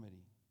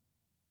conformity.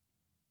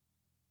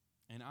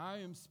 And I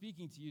am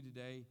speaking to you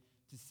today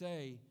to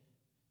say,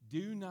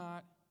 do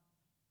not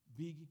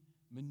be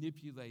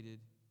manipulated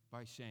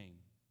by shame.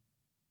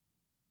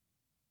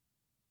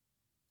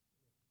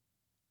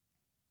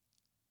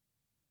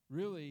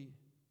 Really,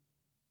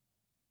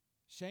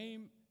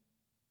 shame,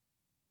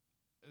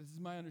 this is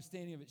my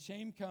understanding of it,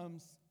 shame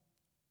comes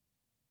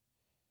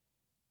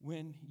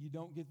when you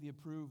don't get the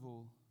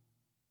approval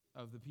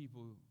of the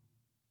people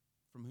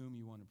from whom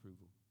you want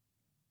approval.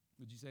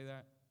 Would you say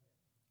that?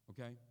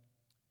 Okay.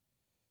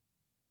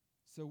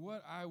 So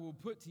what I will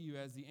put to you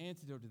as the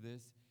antidote to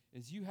this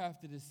is you have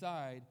to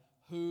decide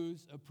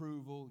whose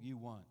approval you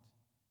want.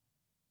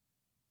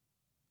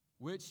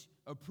 Which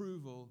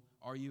approval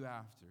are you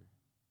after?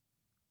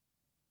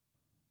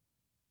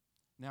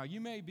 Now,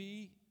 you may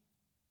be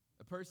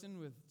a person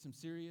with some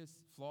serious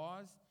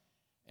flaws,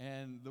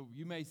 and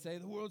you may say,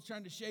 the world's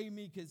trying to shame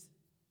me because,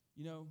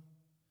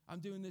 I'm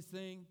doing this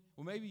thing.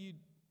 Well, maybe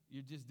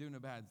you're just doing a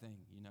bad thing,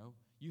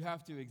 You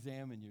have to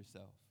examine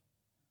yourself.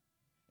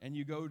 And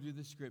you go to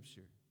the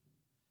Scripture.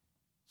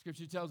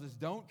 Scripture tells us,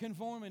 don't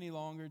conform any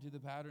longer to the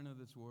pattern of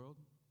this world,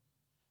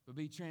 but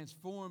be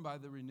transformed by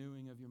the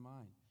renewing of your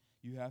mind.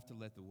 You have to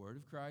let the Word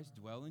of Christ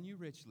dwell in you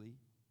richly.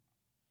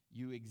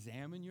 You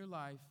examine your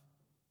life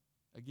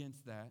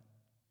against that.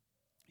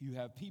 You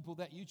have people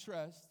that you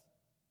trust,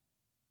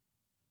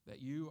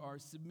 that you are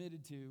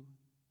submitted to,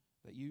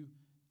 that you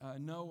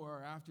know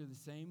are after the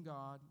same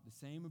God, the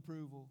same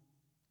approval,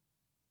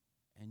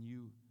 and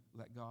you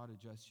let God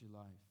adjust your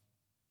life.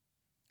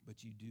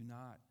 But you do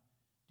not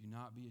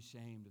be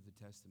ashamed of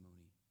the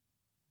testimony.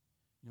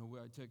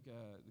 I took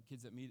the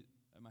kids that meet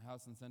at my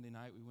house on Sunday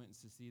night. We went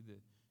to see the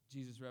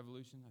Jesus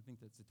Revolution. I think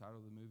that's the title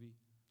of the movie,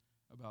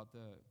 about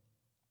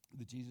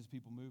the Jesus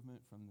People movement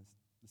from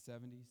the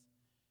 70s.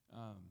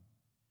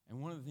 And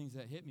one of the things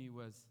that hit me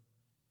was,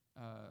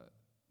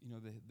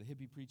 the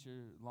hippie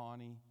preacher,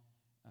 Lonnie.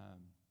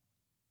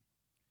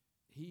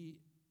 He,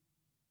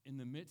 in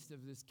the midst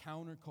of this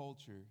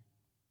counterculture,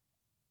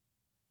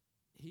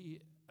 he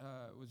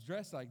was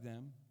dressed like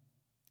them.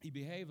 He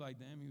behaved like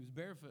them. He was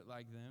barefoot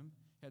like them.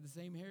 Had the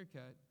same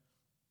haircut.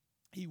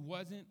 He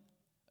wasn't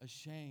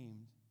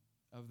ashamed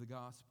of the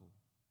gospel.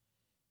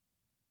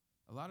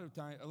 A lot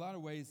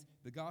of ways,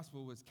 the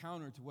gospel was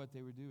counter to what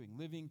they were doing.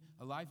 Living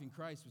a life in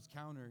Christ was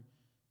counter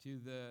to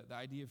the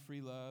idea of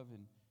free love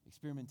and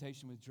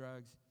experimentation with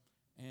drugs.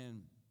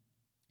 And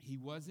he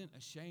wasn't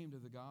ashamed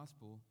of the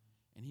gospel,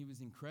 and he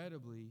was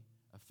incredibly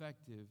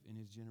effective in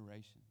his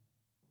generation.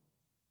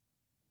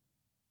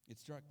 It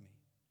struck me.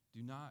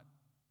 Do not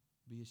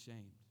be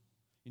ashamed.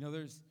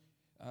 There's,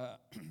 I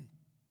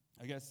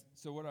guess,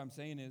 so what I'm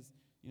saying is,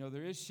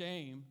 there is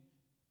shame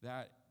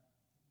that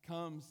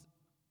comes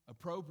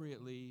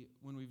appropriately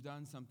when we've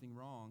done something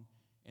wrong,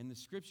 and the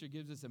Scripture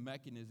gives us a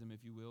mechanism,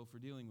 if you will, for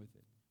dealing with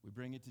it. We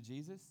bring it to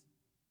Jesus,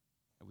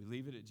 and we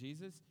leave it at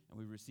Jesus, and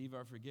we receive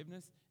our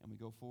forgiveness, and we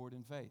go forward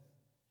in faith.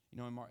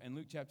 In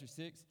Luke chapter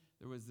 6,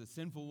 there was the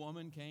sinful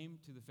woman came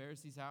to the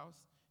Pharisee's house,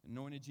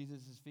 anointed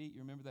Jesus' feet.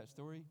 You remember that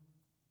story?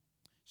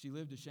 She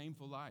lived a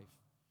shameful life.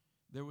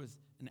 There was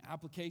an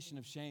application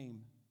of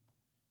shame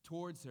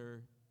towards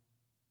her,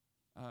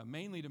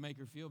 mainly to make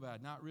her feel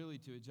bad, not really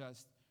to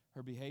adjust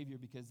her behavior,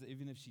 because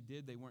even if she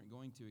did, they weren't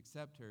going to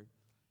accept her.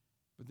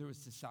 But there was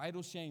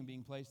societal shame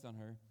being placed on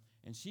her.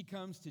 And she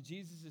comes to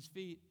Jesus'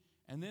 feet,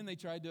 and then they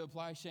tried to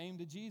apply shame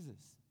to Jesus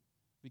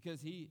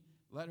because he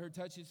let her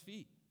touch his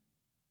feet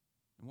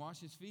and wash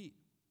his feet.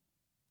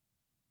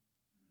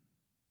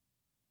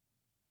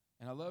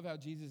 And I love how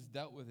Jesus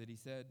dealt with it. He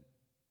said,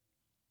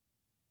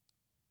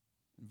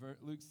 in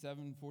Luke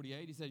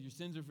 7:48, he said, your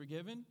sins are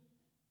forgiven.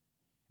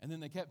 And then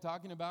they kept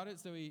talking about it,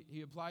 so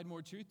he applied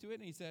more truth to it,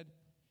 and he said,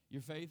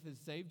 your faith has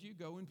saved you,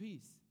 go in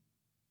peace.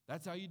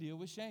 That's how you deal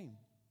with shame.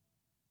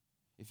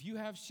 If you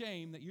have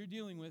shame that you're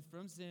dealing with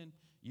from sin,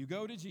 you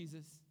go to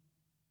Jesus,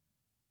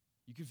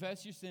 you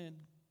confess your sin,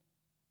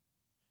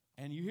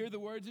 and you hear the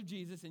words of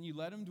Jesus, and you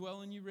let him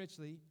dwell in you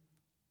richly.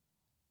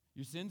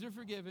 Your sins are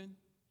forgiven.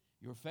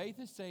 Your faith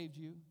has saved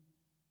you.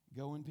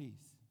 Go in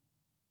peace.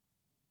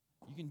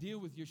 You can deal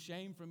with your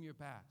shame from your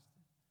past.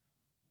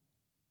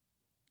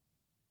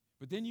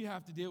 But then you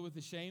have to deal with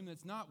the shame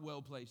that's not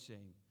well-placed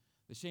shame.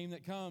 The shame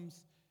that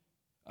comes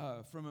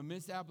from a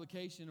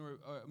misapplication or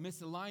a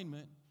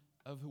misalignment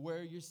of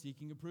where you're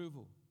seeking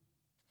approval.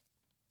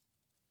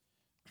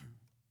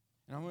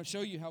 And I want to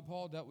show you how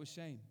Paul dealt with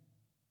shame.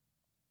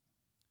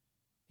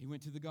 He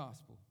went to the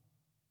gospel.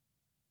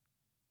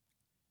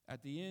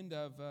 At the end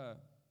of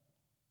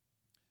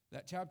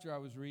that chapter I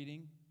was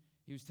reading,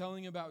 he was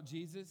telling about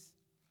Jesus.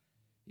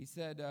 He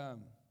said,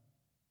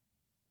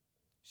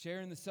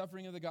 share in the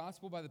suffering of the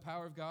gospel by the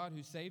power of God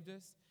who saved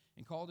us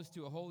and called us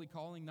to a holy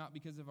calling, not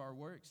because of our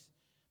works,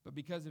 but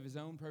because of his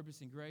own purpose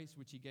and grace,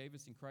 which he gave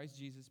us in Christ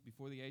Jesus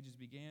before the ages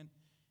began,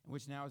 and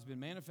which now has been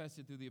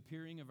manifested through the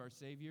appearing of our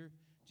Savior,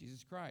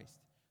 Jesus Christ,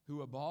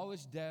 who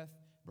abolished death,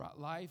 brought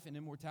life and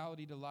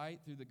immortality to light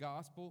through the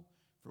gospel,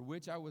 for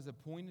which I was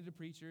appointed a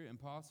preacher, an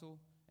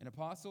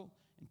apostle,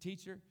 and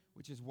teacher,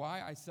 which is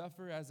why I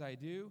suffer as I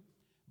do.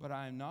 But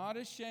I am not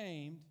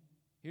ashamed.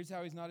 Here's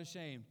how he's not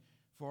ashamed.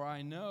 For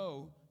I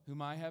know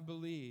whom I have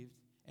believed,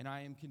 and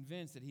I am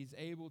convinced that he's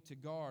able to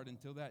guard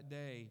until that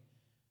day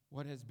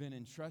what has been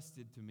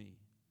entrusted to me.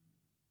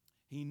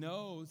 He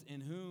knows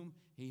in whom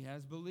he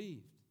has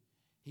believed.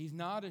 He's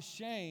not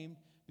ashamed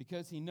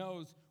because he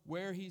knows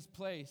where he's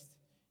placed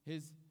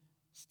his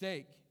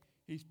stake.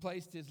 He's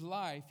placed his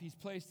life. He's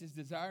placed his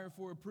desire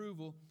for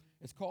approval.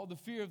 It's called the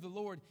fear of the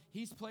Lord.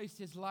 He's placed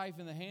his life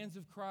in the hands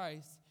of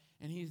Christ,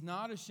 and he's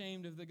not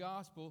ashamed of the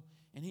gospel,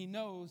 and he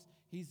knows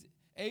he's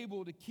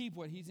able to keep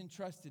what he's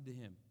entrusted to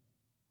him.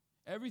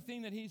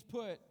 Everything that he's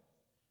put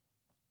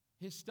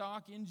his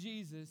stock in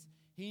Jesus,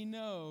 he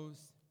knows,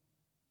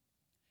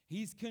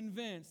 he's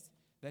convinced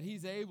that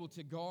he's able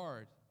to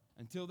guard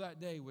until that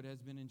day what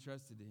has been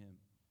entrusted to him.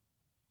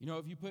 You know,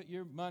 if you put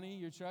your money,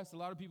 your trust, a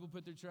lot of people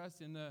put their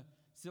trust in the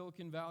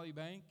Silicon Valley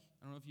Bank.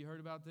 I don't know if you heard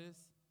about this.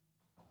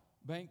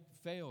 Bank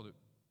failed.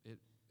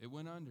 It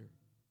went under.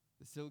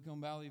 The Silicon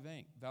Valley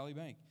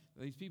Bank.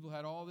 These people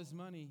had all this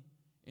money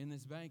in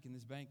this bank, and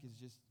this bank has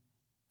just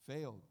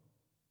failed.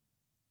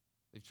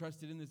 They've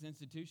trusted in this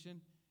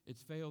institution.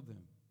 It's failed them.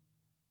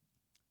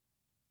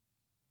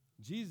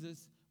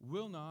 Jesus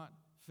will not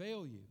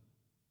fail you.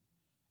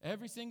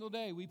 Every single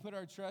day, we put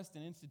our trust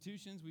in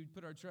institutions. We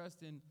put our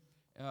trust in,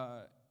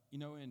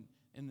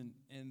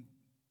 in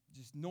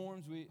just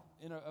norms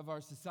of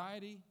our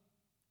society,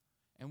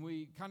 and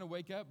we kind of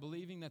wake up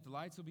believing that the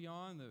lights will be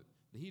on,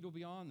 the heat will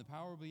be on, the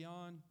power will be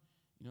on.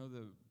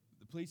 The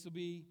police will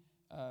be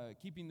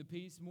keeping the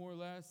peace more or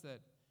less.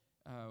 That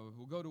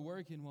we'll go to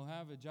work and we'll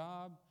have a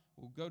job.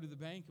 We'll go to the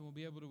bank and we'll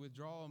be able to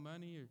withdraw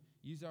money or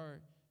use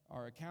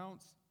our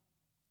accounts.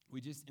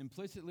 We just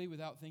implicitly,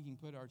 without thinking,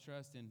 put our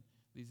trust in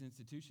these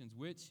institutions,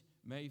 which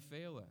may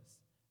fail us.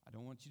 I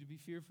don't want you to be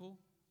fearful.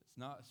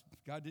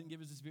 God didn't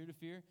give us a spirit of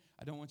fear.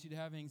 I don't want you to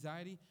have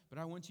anxiety, but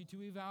I want you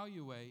to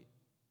evaluate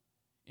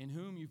in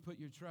whom you've put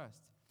your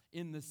trust.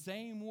 In the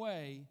same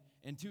way,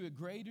 and to a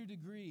greater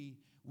degree,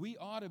 we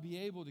ought to be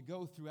able to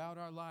go throughout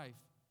our life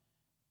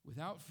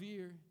without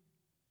fear,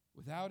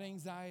 without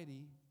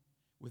anxiety,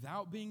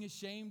 without being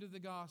ashamed of the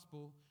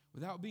gospel,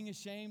 without being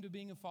ashamed of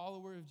being a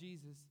follower of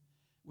Jesus,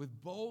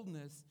 with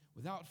boldness,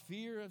 without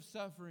fear of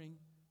suffering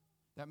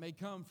that may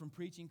come from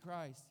preaching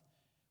Christ.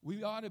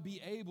 We ought to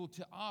be able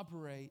to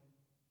operate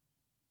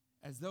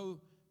as though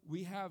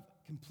we have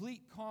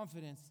complete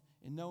confidence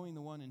in knowing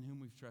the one in whom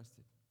we've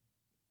trusted.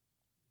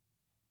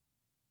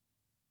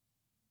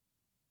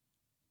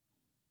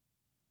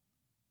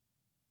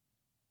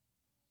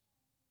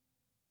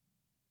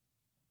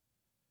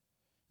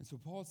 And so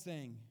Paul's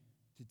saying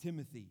to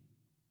Timothy,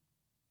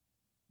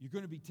 you're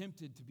going to be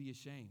tempted to be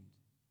ashamed.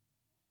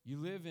 You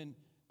live in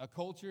a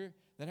culture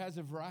that has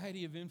a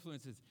variety of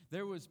influences.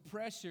 There was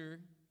pressure,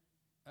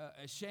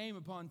 a shame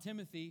upon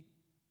Timothy,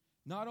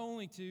 not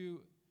only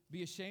to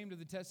be ashamed of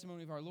the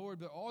testimony of our Lord,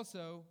 but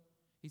also,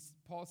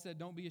 Paul said,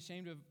 don't be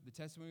ashamed of the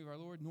testimony of our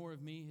Lord, nor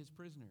of me, his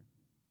prisoner.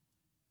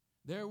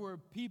 There were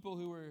people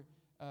who were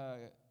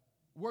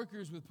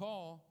workers with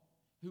Paul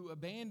who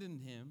abandoned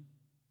him,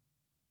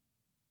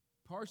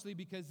 partially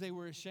because they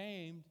were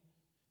ashamed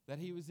that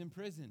he was in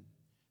prison.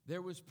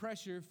 There was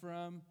pressure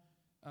from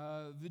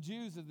the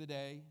Jews of the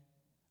day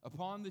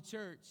upon the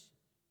church,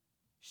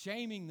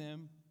 shaming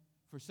them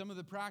for some of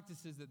the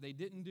practices that they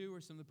didn't do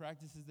or some of the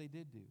practices they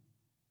did do.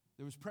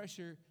 There was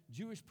pressure,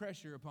 Jewish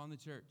pressure upon the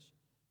church.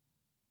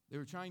 They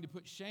were trying to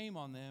put shame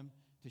on them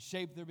to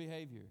shape their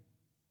behavior.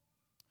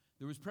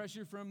 There was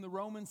pressure from the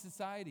Roman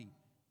society,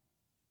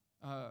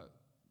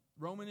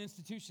 Roman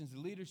institutions, the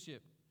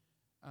leadership,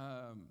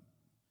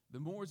 the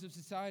mores of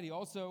society,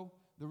 also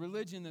the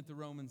religion that the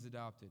Romans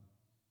adopted.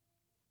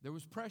 There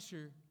was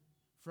pressure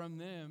from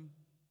them,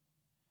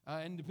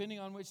 and depending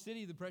on which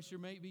city, the pressure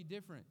may be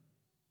different.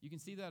 You can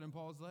see that in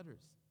Paul's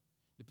letters.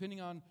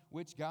 Depending on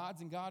which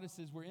gods and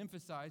goddesses were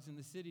emphasized in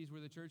the cities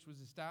where the church was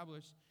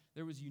established,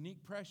 there was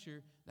unique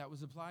pressure that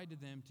was applied to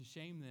them to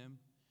shame them,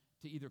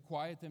 to either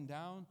quiet them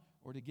down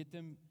or to get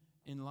them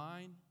in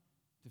line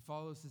to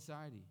follow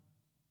society.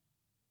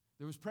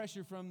 There was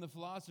pressure from the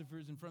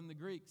philosophers and from the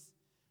Greeks.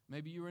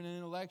 Maybe you were an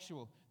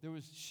intellectual. There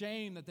was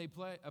shame that they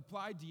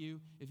applied to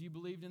you if you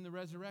believed in the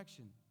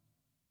resurrection.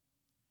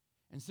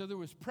 And so there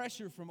was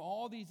pressure from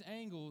all these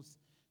angles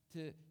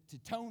to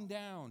tone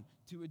down,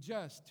 to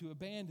adjust, to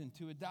abandon,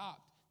 to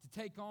adopt, to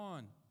take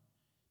on,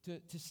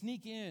 to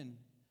sneak in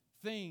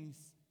things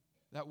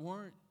that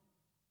weren't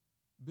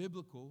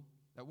biblical,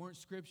 that weren't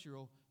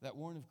scriptural, that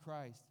weren't of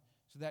Christ,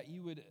 so that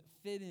you would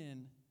fit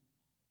in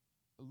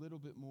a little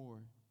bit more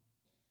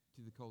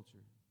to the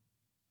culture.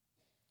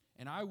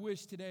 And I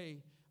wish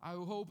today, I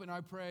hope and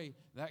I pray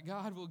that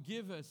God will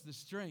give us the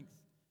strength,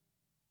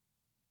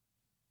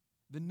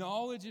 the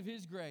knowledge of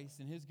His grace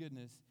and His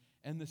goodness,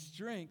 and the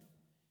strength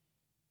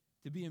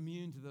to be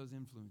immune to those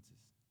influences,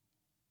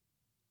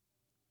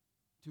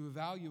 to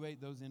evaluate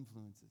those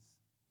influences.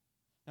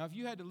 Now, if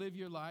you had to live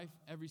your life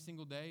every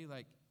single day,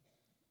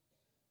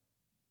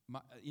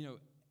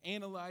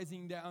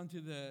 analyzing down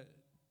to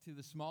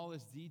the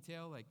smallest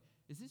detail, like,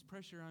 is this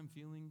pressure I'm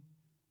feeling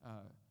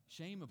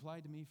shame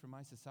applied to me from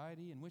my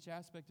society? And which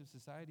aspect of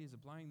society is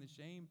applying the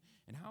shame?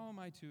 And how am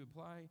I to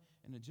apply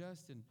and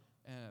adjust? And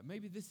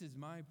maybe this is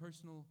my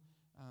personal,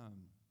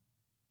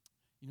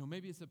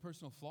 maybe it's a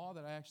personal flaw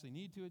that I actually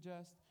need to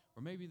adjust.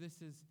 Or maybe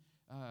this is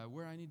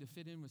where I need to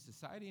fit in with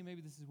society. And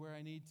maybe this is where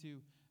I need to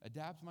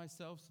adapt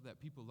myself so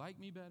that people like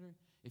me better.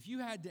 If you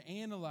had to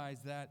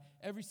analyze that,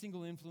 every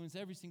single influence,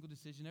 every single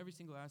decision, every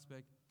single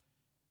aspect,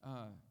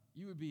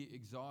 you would be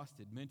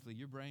exhausted mentally.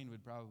 Your brain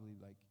would probably,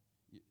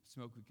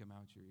 smoke would come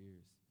out your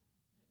ears.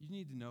 You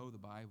need to know the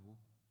Bible.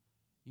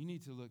 You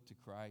need to look to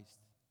Christ.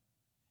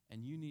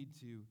 And you need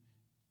to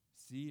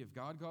see if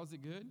God calls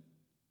it good,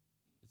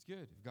 it's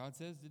good. If God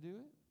says to do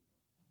it,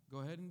 go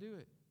ahead and do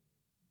it.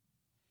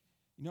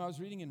 You know, I was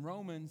reading in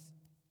Romans,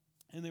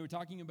 and they were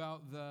talking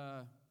about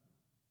the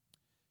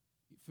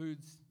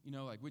foods, you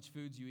know, like which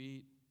foods you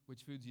eat,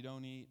 which foods you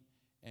don't eat.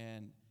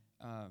 And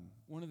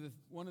one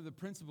of the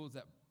principles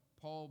that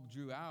Paul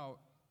drew out,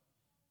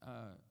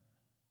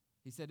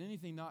 he said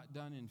anything not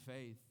done in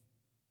faith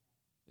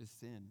is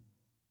sin.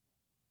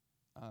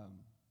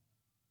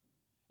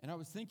 And I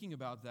was thinking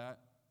about that,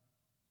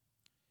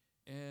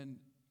 and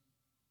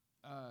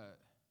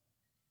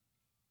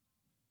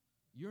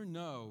your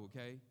no,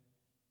 okay?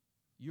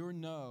 Your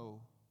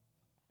no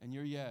and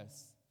your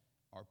yes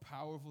are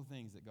powerful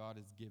things that God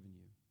has given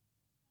you.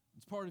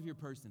 It's part of your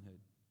personhood.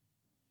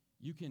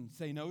 You can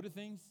say no to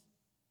things,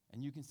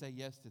 and you can say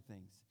yes to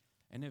things.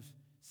 And if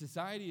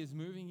society is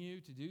moving you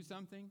to do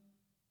something,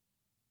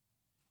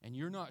 and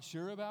you're not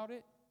sure about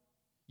it,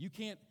 you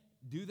can't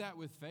do that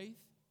with faith.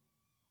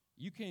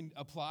 You can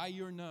apply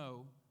your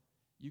no,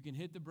 you can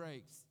hit the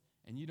brakes,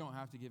 and you don't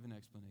have to give an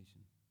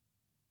explanation.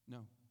 No,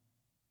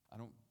 I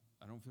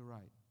don't feel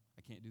right.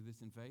 I can't do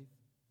this in faith.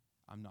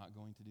 I'm not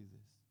going to do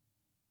this.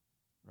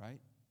 Right?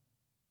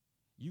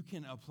 You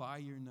can apply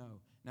your no.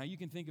 Now, you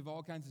can think of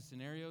all kinds of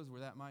scenarios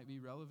where that might be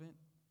relevant.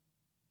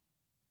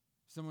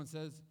 Someone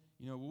says,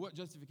 you know, well, what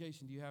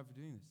justification do you have for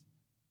doing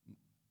this?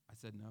 I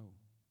said no.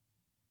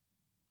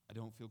 I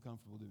don't feel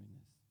comfortable doing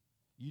this.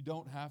 You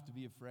don't have to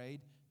be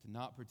afraid to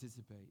not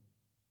participate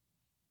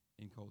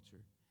in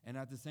culture. And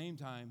at the same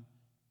time,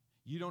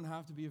 you don't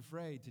have to be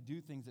afraid to do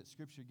things that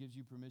Scripture gives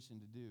you permission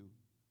to do.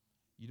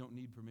 You don't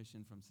need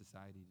permission from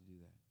society to do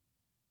that.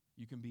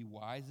 You can be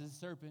wise as a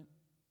serpent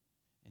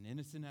and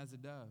innocent as a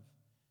dove,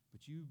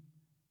 but you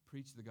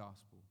preach the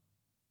gospel.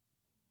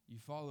 You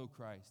follow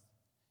Christ.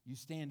 You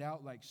stand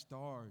out like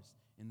stars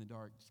in the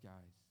dark skies.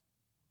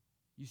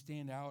 You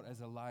stand out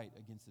as a light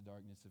against the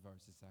darkness of our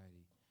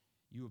society.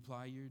 You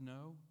apply your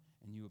no,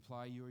 and you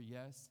apply your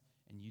yes,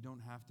 and you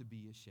don't have to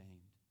be ashamed.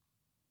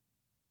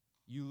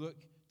 You look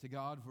to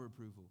God for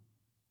approval.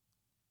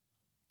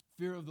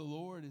 Fear of the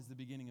Lord is the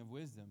beginning of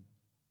wisdom.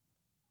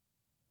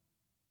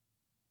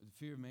 The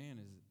fear of man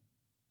is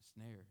a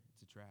snare.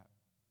 It's a trap.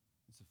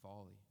 It's a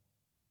folly.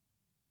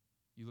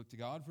 You look to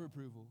God for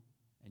approval,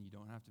 and you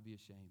don't have to be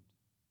ashamed.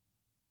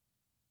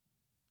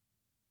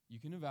 You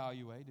can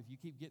evaluate. If you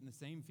keep getting the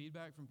same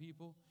feedback from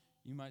people,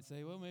 you might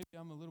say, well, maybe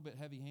I'm a little bit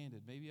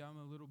heavy-handed. Maybe I'm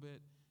a little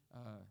bit,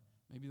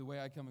 maybe the way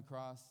I come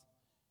across,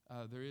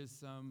 there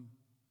is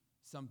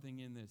something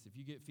in this. If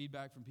you get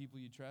feedback from people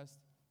you trust,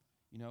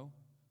 you know,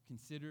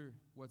 consider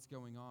what's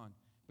going on.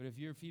 But if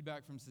your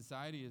feedback from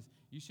society is,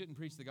 you shouldn't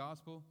preach the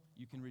gospel,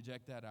 you can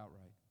reject that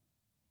outright.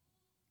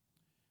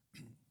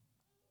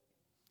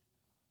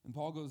 And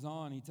Paul goes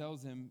on, he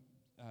tells him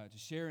to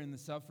share in the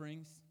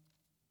sufferings.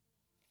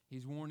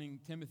 He's warning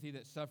Timothy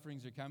that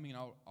sufferings are coming, and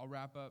I'll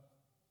wrap up.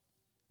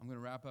 I'm going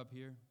to wrap up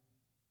here.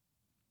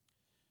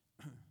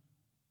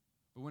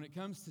 But when it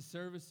comes to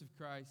service of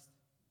Christ,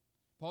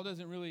 Paul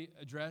doesn't really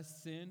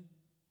address sin.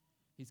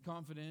 He's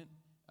confident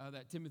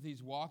that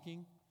Timothy's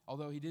walking,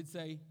 although he did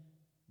say,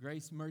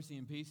 grace, mercy,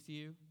 and peace to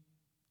you.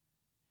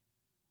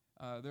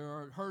 There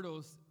are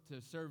hurdles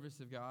to service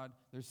of God.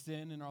 There's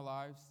sin in our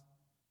lives,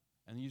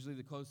 and usually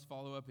the close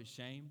follow-up is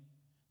shame.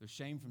 There's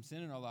shame from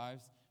sin in our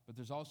lives, but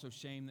there's also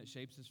shame that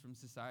shapes us from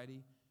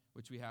society,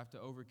 which we have to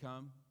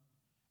overcome.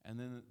 And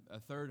then a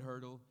third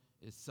hurdle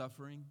is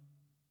suffering.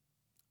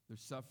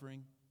 There's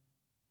suffering.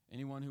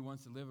 Anyone who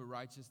wants to live a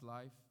righteous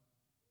life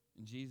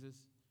in Jesus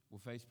will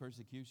face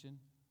persecution.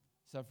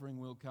 Suffering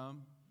will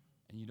come,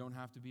 and you don't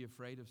have to be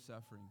afraid of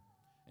suffering.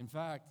 In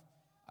fact,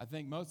 I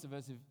think most of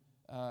us,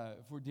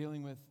 if we're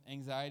dealing with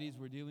anxieties,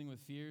 we're dealing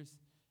with fears,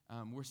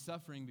 we're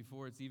suffering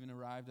before it's even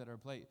arrived at our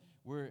plate.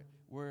 We're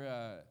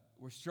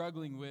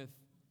struggling with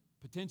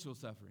potential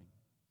suffering.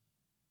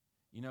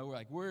 You know,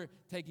 we're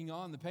taking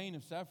on the pain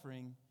of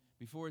suffering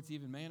before it's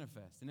even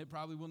manifest, and it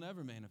probably will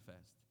never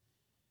manifest.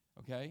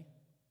 Okay?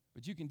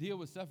 But you can deal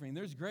with suffering.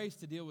 There's grace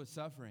to deal with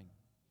suffering.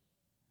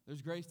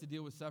 There's grace to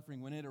deal with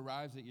suffering when it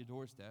arrives at your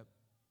doorstep.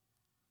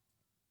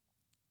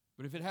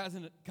 But if it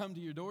hasn't come to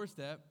your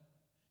doorstep,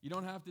 you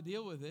don't have to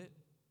deal with it.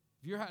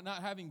 If you're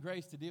not having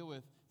grace to deal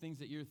with things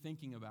that you're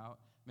thinking about,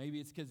 maybe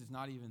it's because it's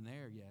not even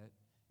there yet,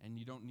 and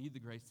you don't need the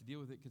grace to deal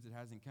with it because it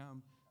hasn't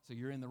come, so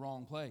you're in the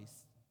wrong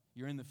place.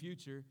 You're in the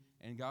future,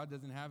 and God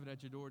doesn't have it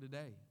at your door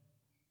today.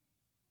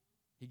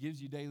 He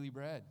gives you daily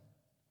bread.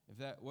 If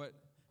that what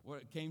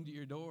came to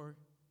your door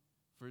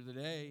for the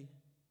day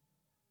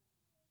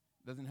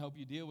doesn't help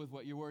you deal with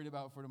what you're worried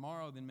about for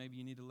tomorrow, then maybe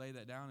you need to lay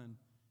that down, and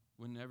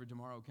whenever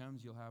tomorrow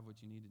comes, you'll have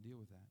what you need to deal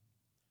with that.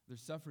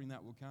 There's suffering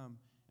that will come,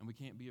 and we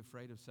can't be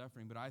afraid of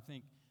suffering. But I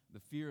think the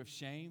fear of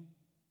shame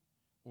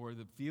or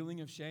the feeling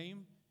of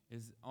shame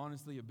is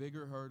honestly a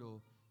bigger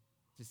hurdle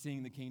to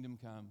seeing the kingdom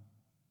come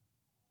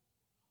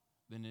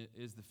than it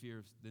is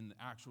than the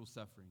actual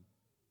suffering.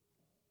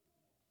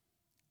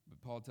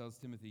 But Paul tells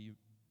Timothy,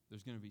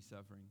 there's going to be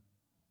suffering.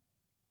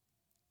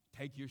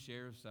 Take your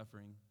share of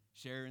suffering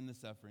Share in the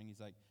suffering. He's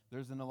like,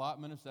 there's an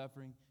allotment of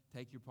suffering.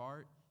 Take your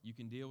part. You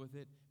can deal with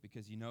it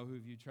because you know who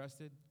you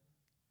trusted,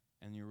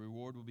 and your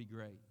reward will be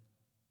great.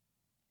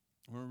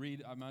 I'm going to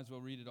read, I might as well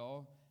read it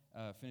all.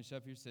 Finish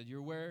up here. It said, you're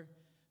aware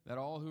that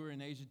all who are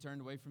in Asia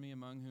turned away from me,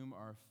 among whom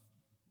are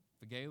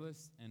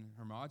Phygelus and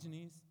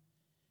Hermogenes.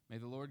 May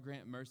the Lord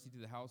grant mercy to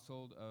the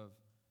household of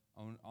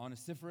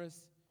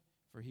Onesiphorus,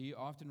 for he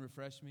often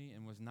refreshed me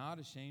and was not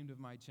ashamed of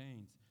my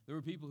chains. There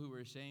were people who were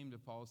ashamed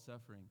of Paul's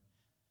suffering.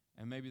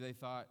 And maybe they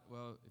thought,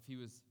 well, if he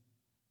was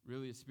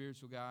really a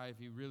spiritual guy, if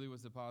he really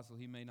was the apostle,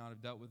 he may not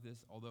have dealt with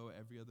this, although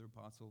every other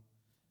apostle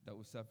dealt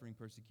with suffering,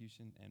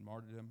 persecution, and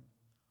martyrdom.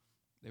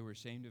 They were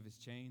ashamed of his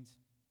chains.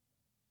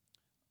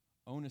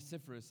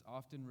 Onesiphorus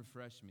often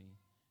refreshed me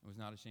and was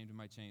not ashamed of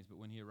my chains. But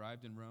when he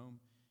arrived in Rome,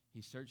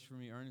 he searched for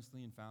me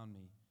earnestly and found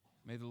me.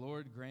 May the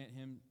Lord grant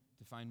him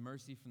to find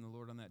mercy from the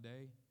Lord on that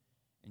day.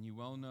 And you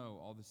well know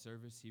all the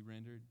service he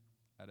rendered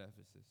at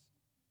Ephesus.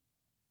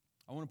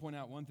 I want to point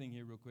out one thing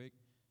here real quick.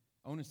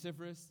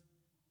 Onesiphorus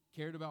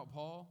cared about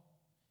Paul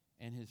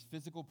and his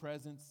physical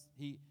presence.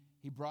 He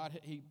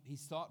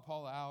sought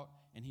Paul out,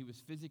 and he was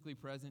physically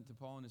present to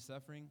Paul in his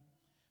suffering.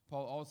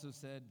 Paul also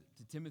said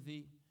to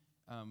Timothy,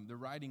 they're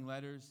writing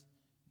letters,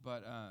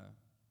 but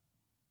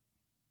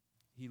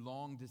he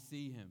longed to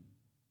see him.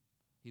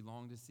 He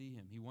longed to see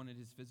him. He wanted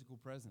his physical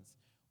presence.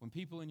 When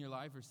people in your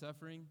life are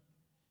suffering,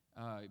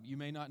 you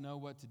may not know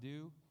what to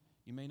do.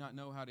 You may not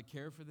know how to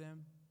care for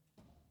them,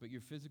 but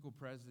your physical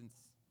presence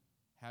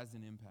has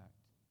an impact.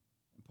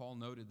 And Paul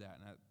noted that,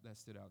 and that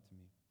stood out to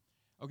me.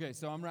 Okay,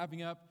 so I'm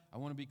wrapping up. I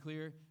want to be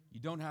clear. You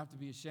don't have to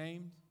be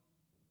ashamed.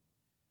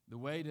 The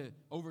way to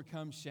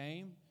overcome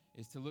shame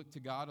is to look to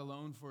God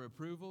alone for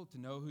approval, to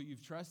know who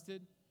you've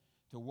trusted,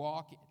 to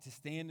walk, to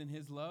stand in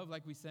his love,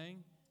 like we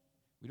sang.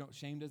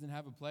 Shame doesn't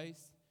have a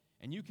place.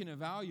 And you can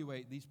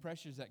evaluate these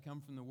pressures that come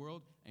from the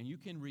world, and you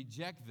can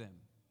reject them.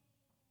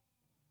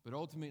 But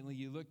ultimately,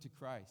 you look to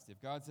Christ.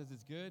 If God says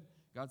it's good,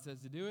 God says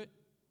to do it,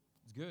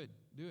 it's good.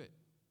 Do it.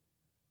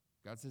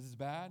 God says it's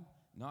bad,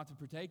 not to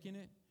partake in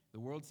it. The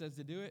world says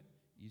to do it,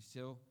 you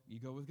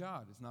go with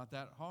God. It's not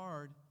that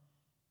hard.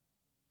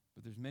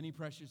 But there's many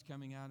pressures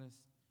coming at us.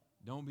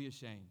 Don't be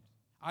ashamed.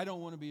 I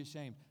don't want to be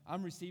ashamed.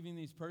 I'm receiving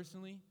these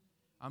personally.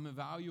 I'm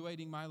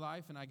evaluating my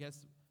life, and I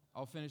guess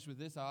I'll finish with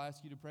this. I'll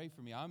ask you to pray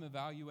for me. I'm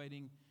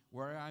evaluating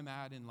where I'm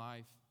at in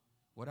life,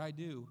 what I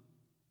do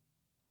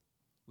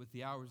with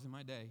the hours in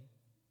my day.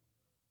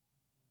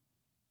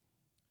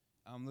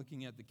 I'm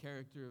looking at the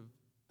character of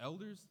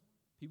elders,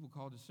 people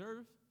called to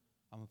serve.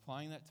 I'm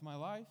applying that to my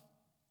life.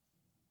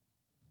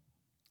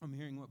 I'm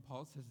hearing what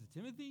Paul says to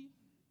Timothy.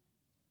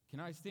 Can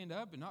I stand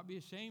up and not be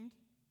ashamed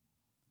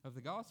of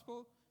the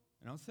gospel?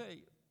 And I'll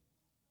say,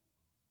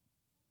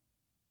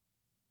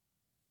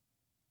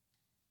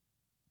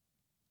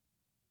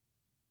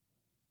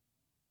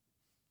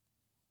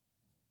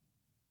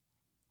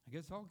 I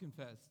guess I'll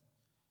confess,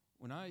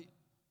 I'm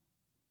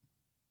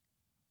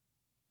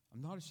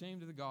not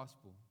ashamed of the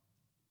gospel,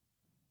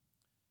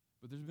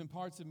 but there's been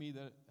parts of me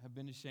that have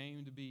been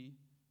ashamed to be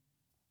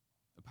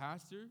a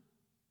pastor,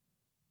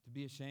 to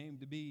be ashamed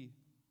to be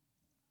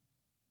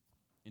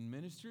in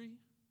ministry,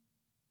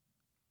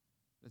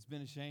 that's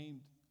been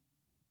ashamed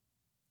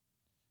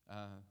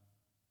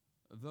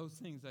of those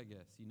things, I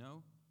guess,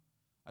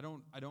 I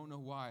don't know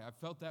why. I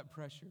felt that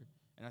pressure,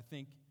 and I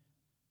think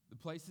the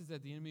places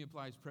that the enemy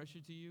applies pressure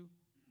to you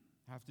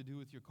have to do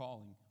with your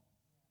calling.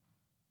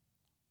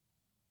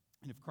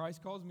 And if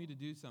Christ calls me to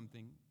do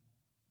something,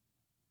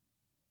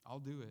 I'll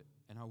do it,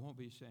 and I won't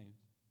be ashamed.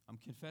 I'm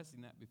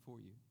confessing that before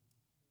you.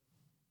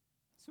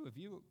 So if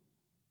you'll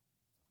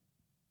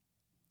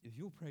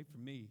pray for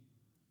me,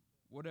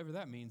 whatever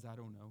that means, I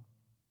don't know.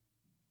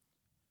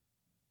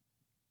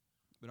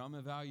 But I'm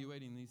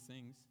evaluating these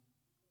things.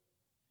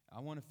 I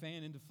want to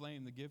fan into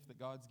flame the gift that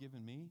God's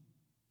given me,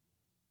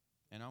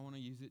 and I want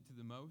to use it to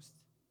the most.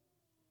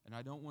 And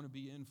I don't want to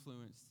be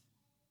influenced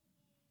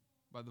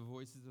by the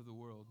voices of the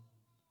world.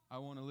 I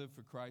want to live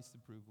for Christ's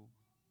approval.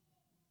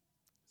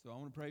 So I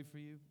want to pray for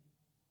you.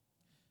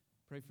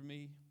 Pray for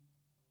me.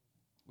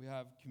 We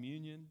have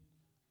communion.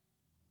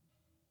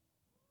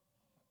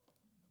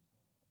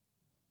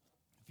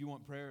 If you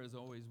want prayer, as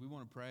always, we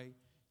want to pray.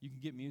 You can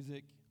get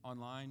music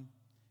online.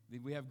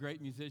 We have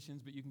great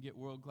musicians, but you can get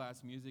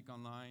world-class music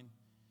online.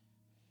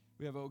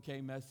 We have okay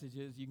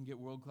messages. You can get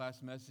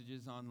world-class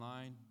messages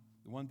online.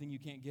 The one thing you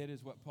can't get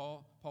is what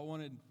Paul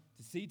wanted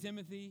to see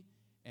Timothy,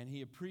 and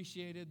he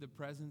appreciated the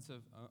presence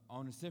of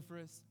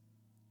Onesiphorus.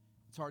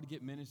 It's hard to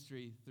get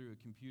ministry through a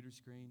computer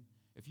screen.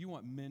 If you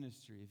want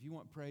ministry, if you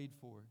want prayed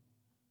for,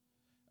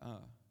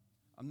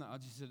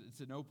 it's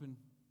an open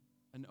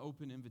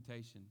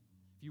invitation.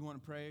 If you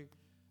want to pray,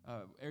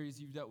 areas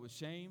you've dealt with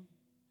shame,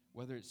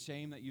 whether it's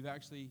shame that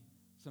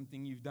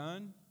something you've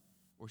done,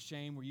 or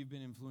shame where you've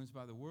been influenced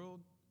by the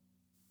world.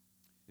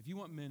 If you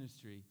want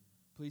ministry,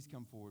 please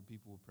come forward.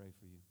 People will pray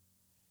for you.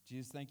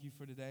 Jesus, thank you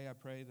for today. I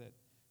pray that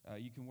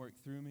you can work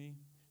through me,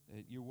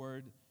 that your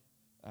word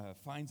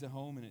finds a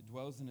home and it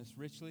dwells in us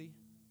richly,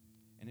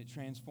 and it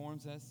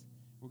transforms us.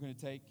 We're going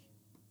to take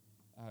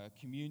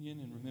communion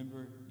and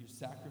remember your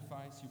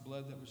sacrifice, your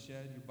blood that was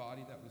shed, your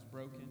body that was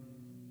broken.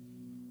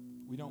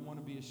 We don't want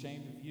to be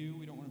ashamed of you.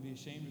 We don't want to be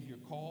ashamed of your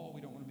call.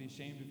 We don't want to be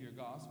ashamed of your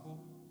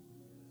gospel.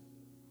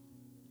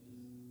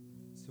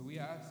 So we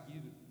ask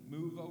you to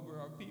move over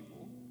our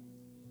people.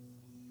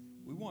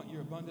 We want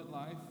your abundant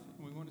life,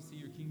 and we want to see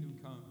your kingdom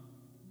come.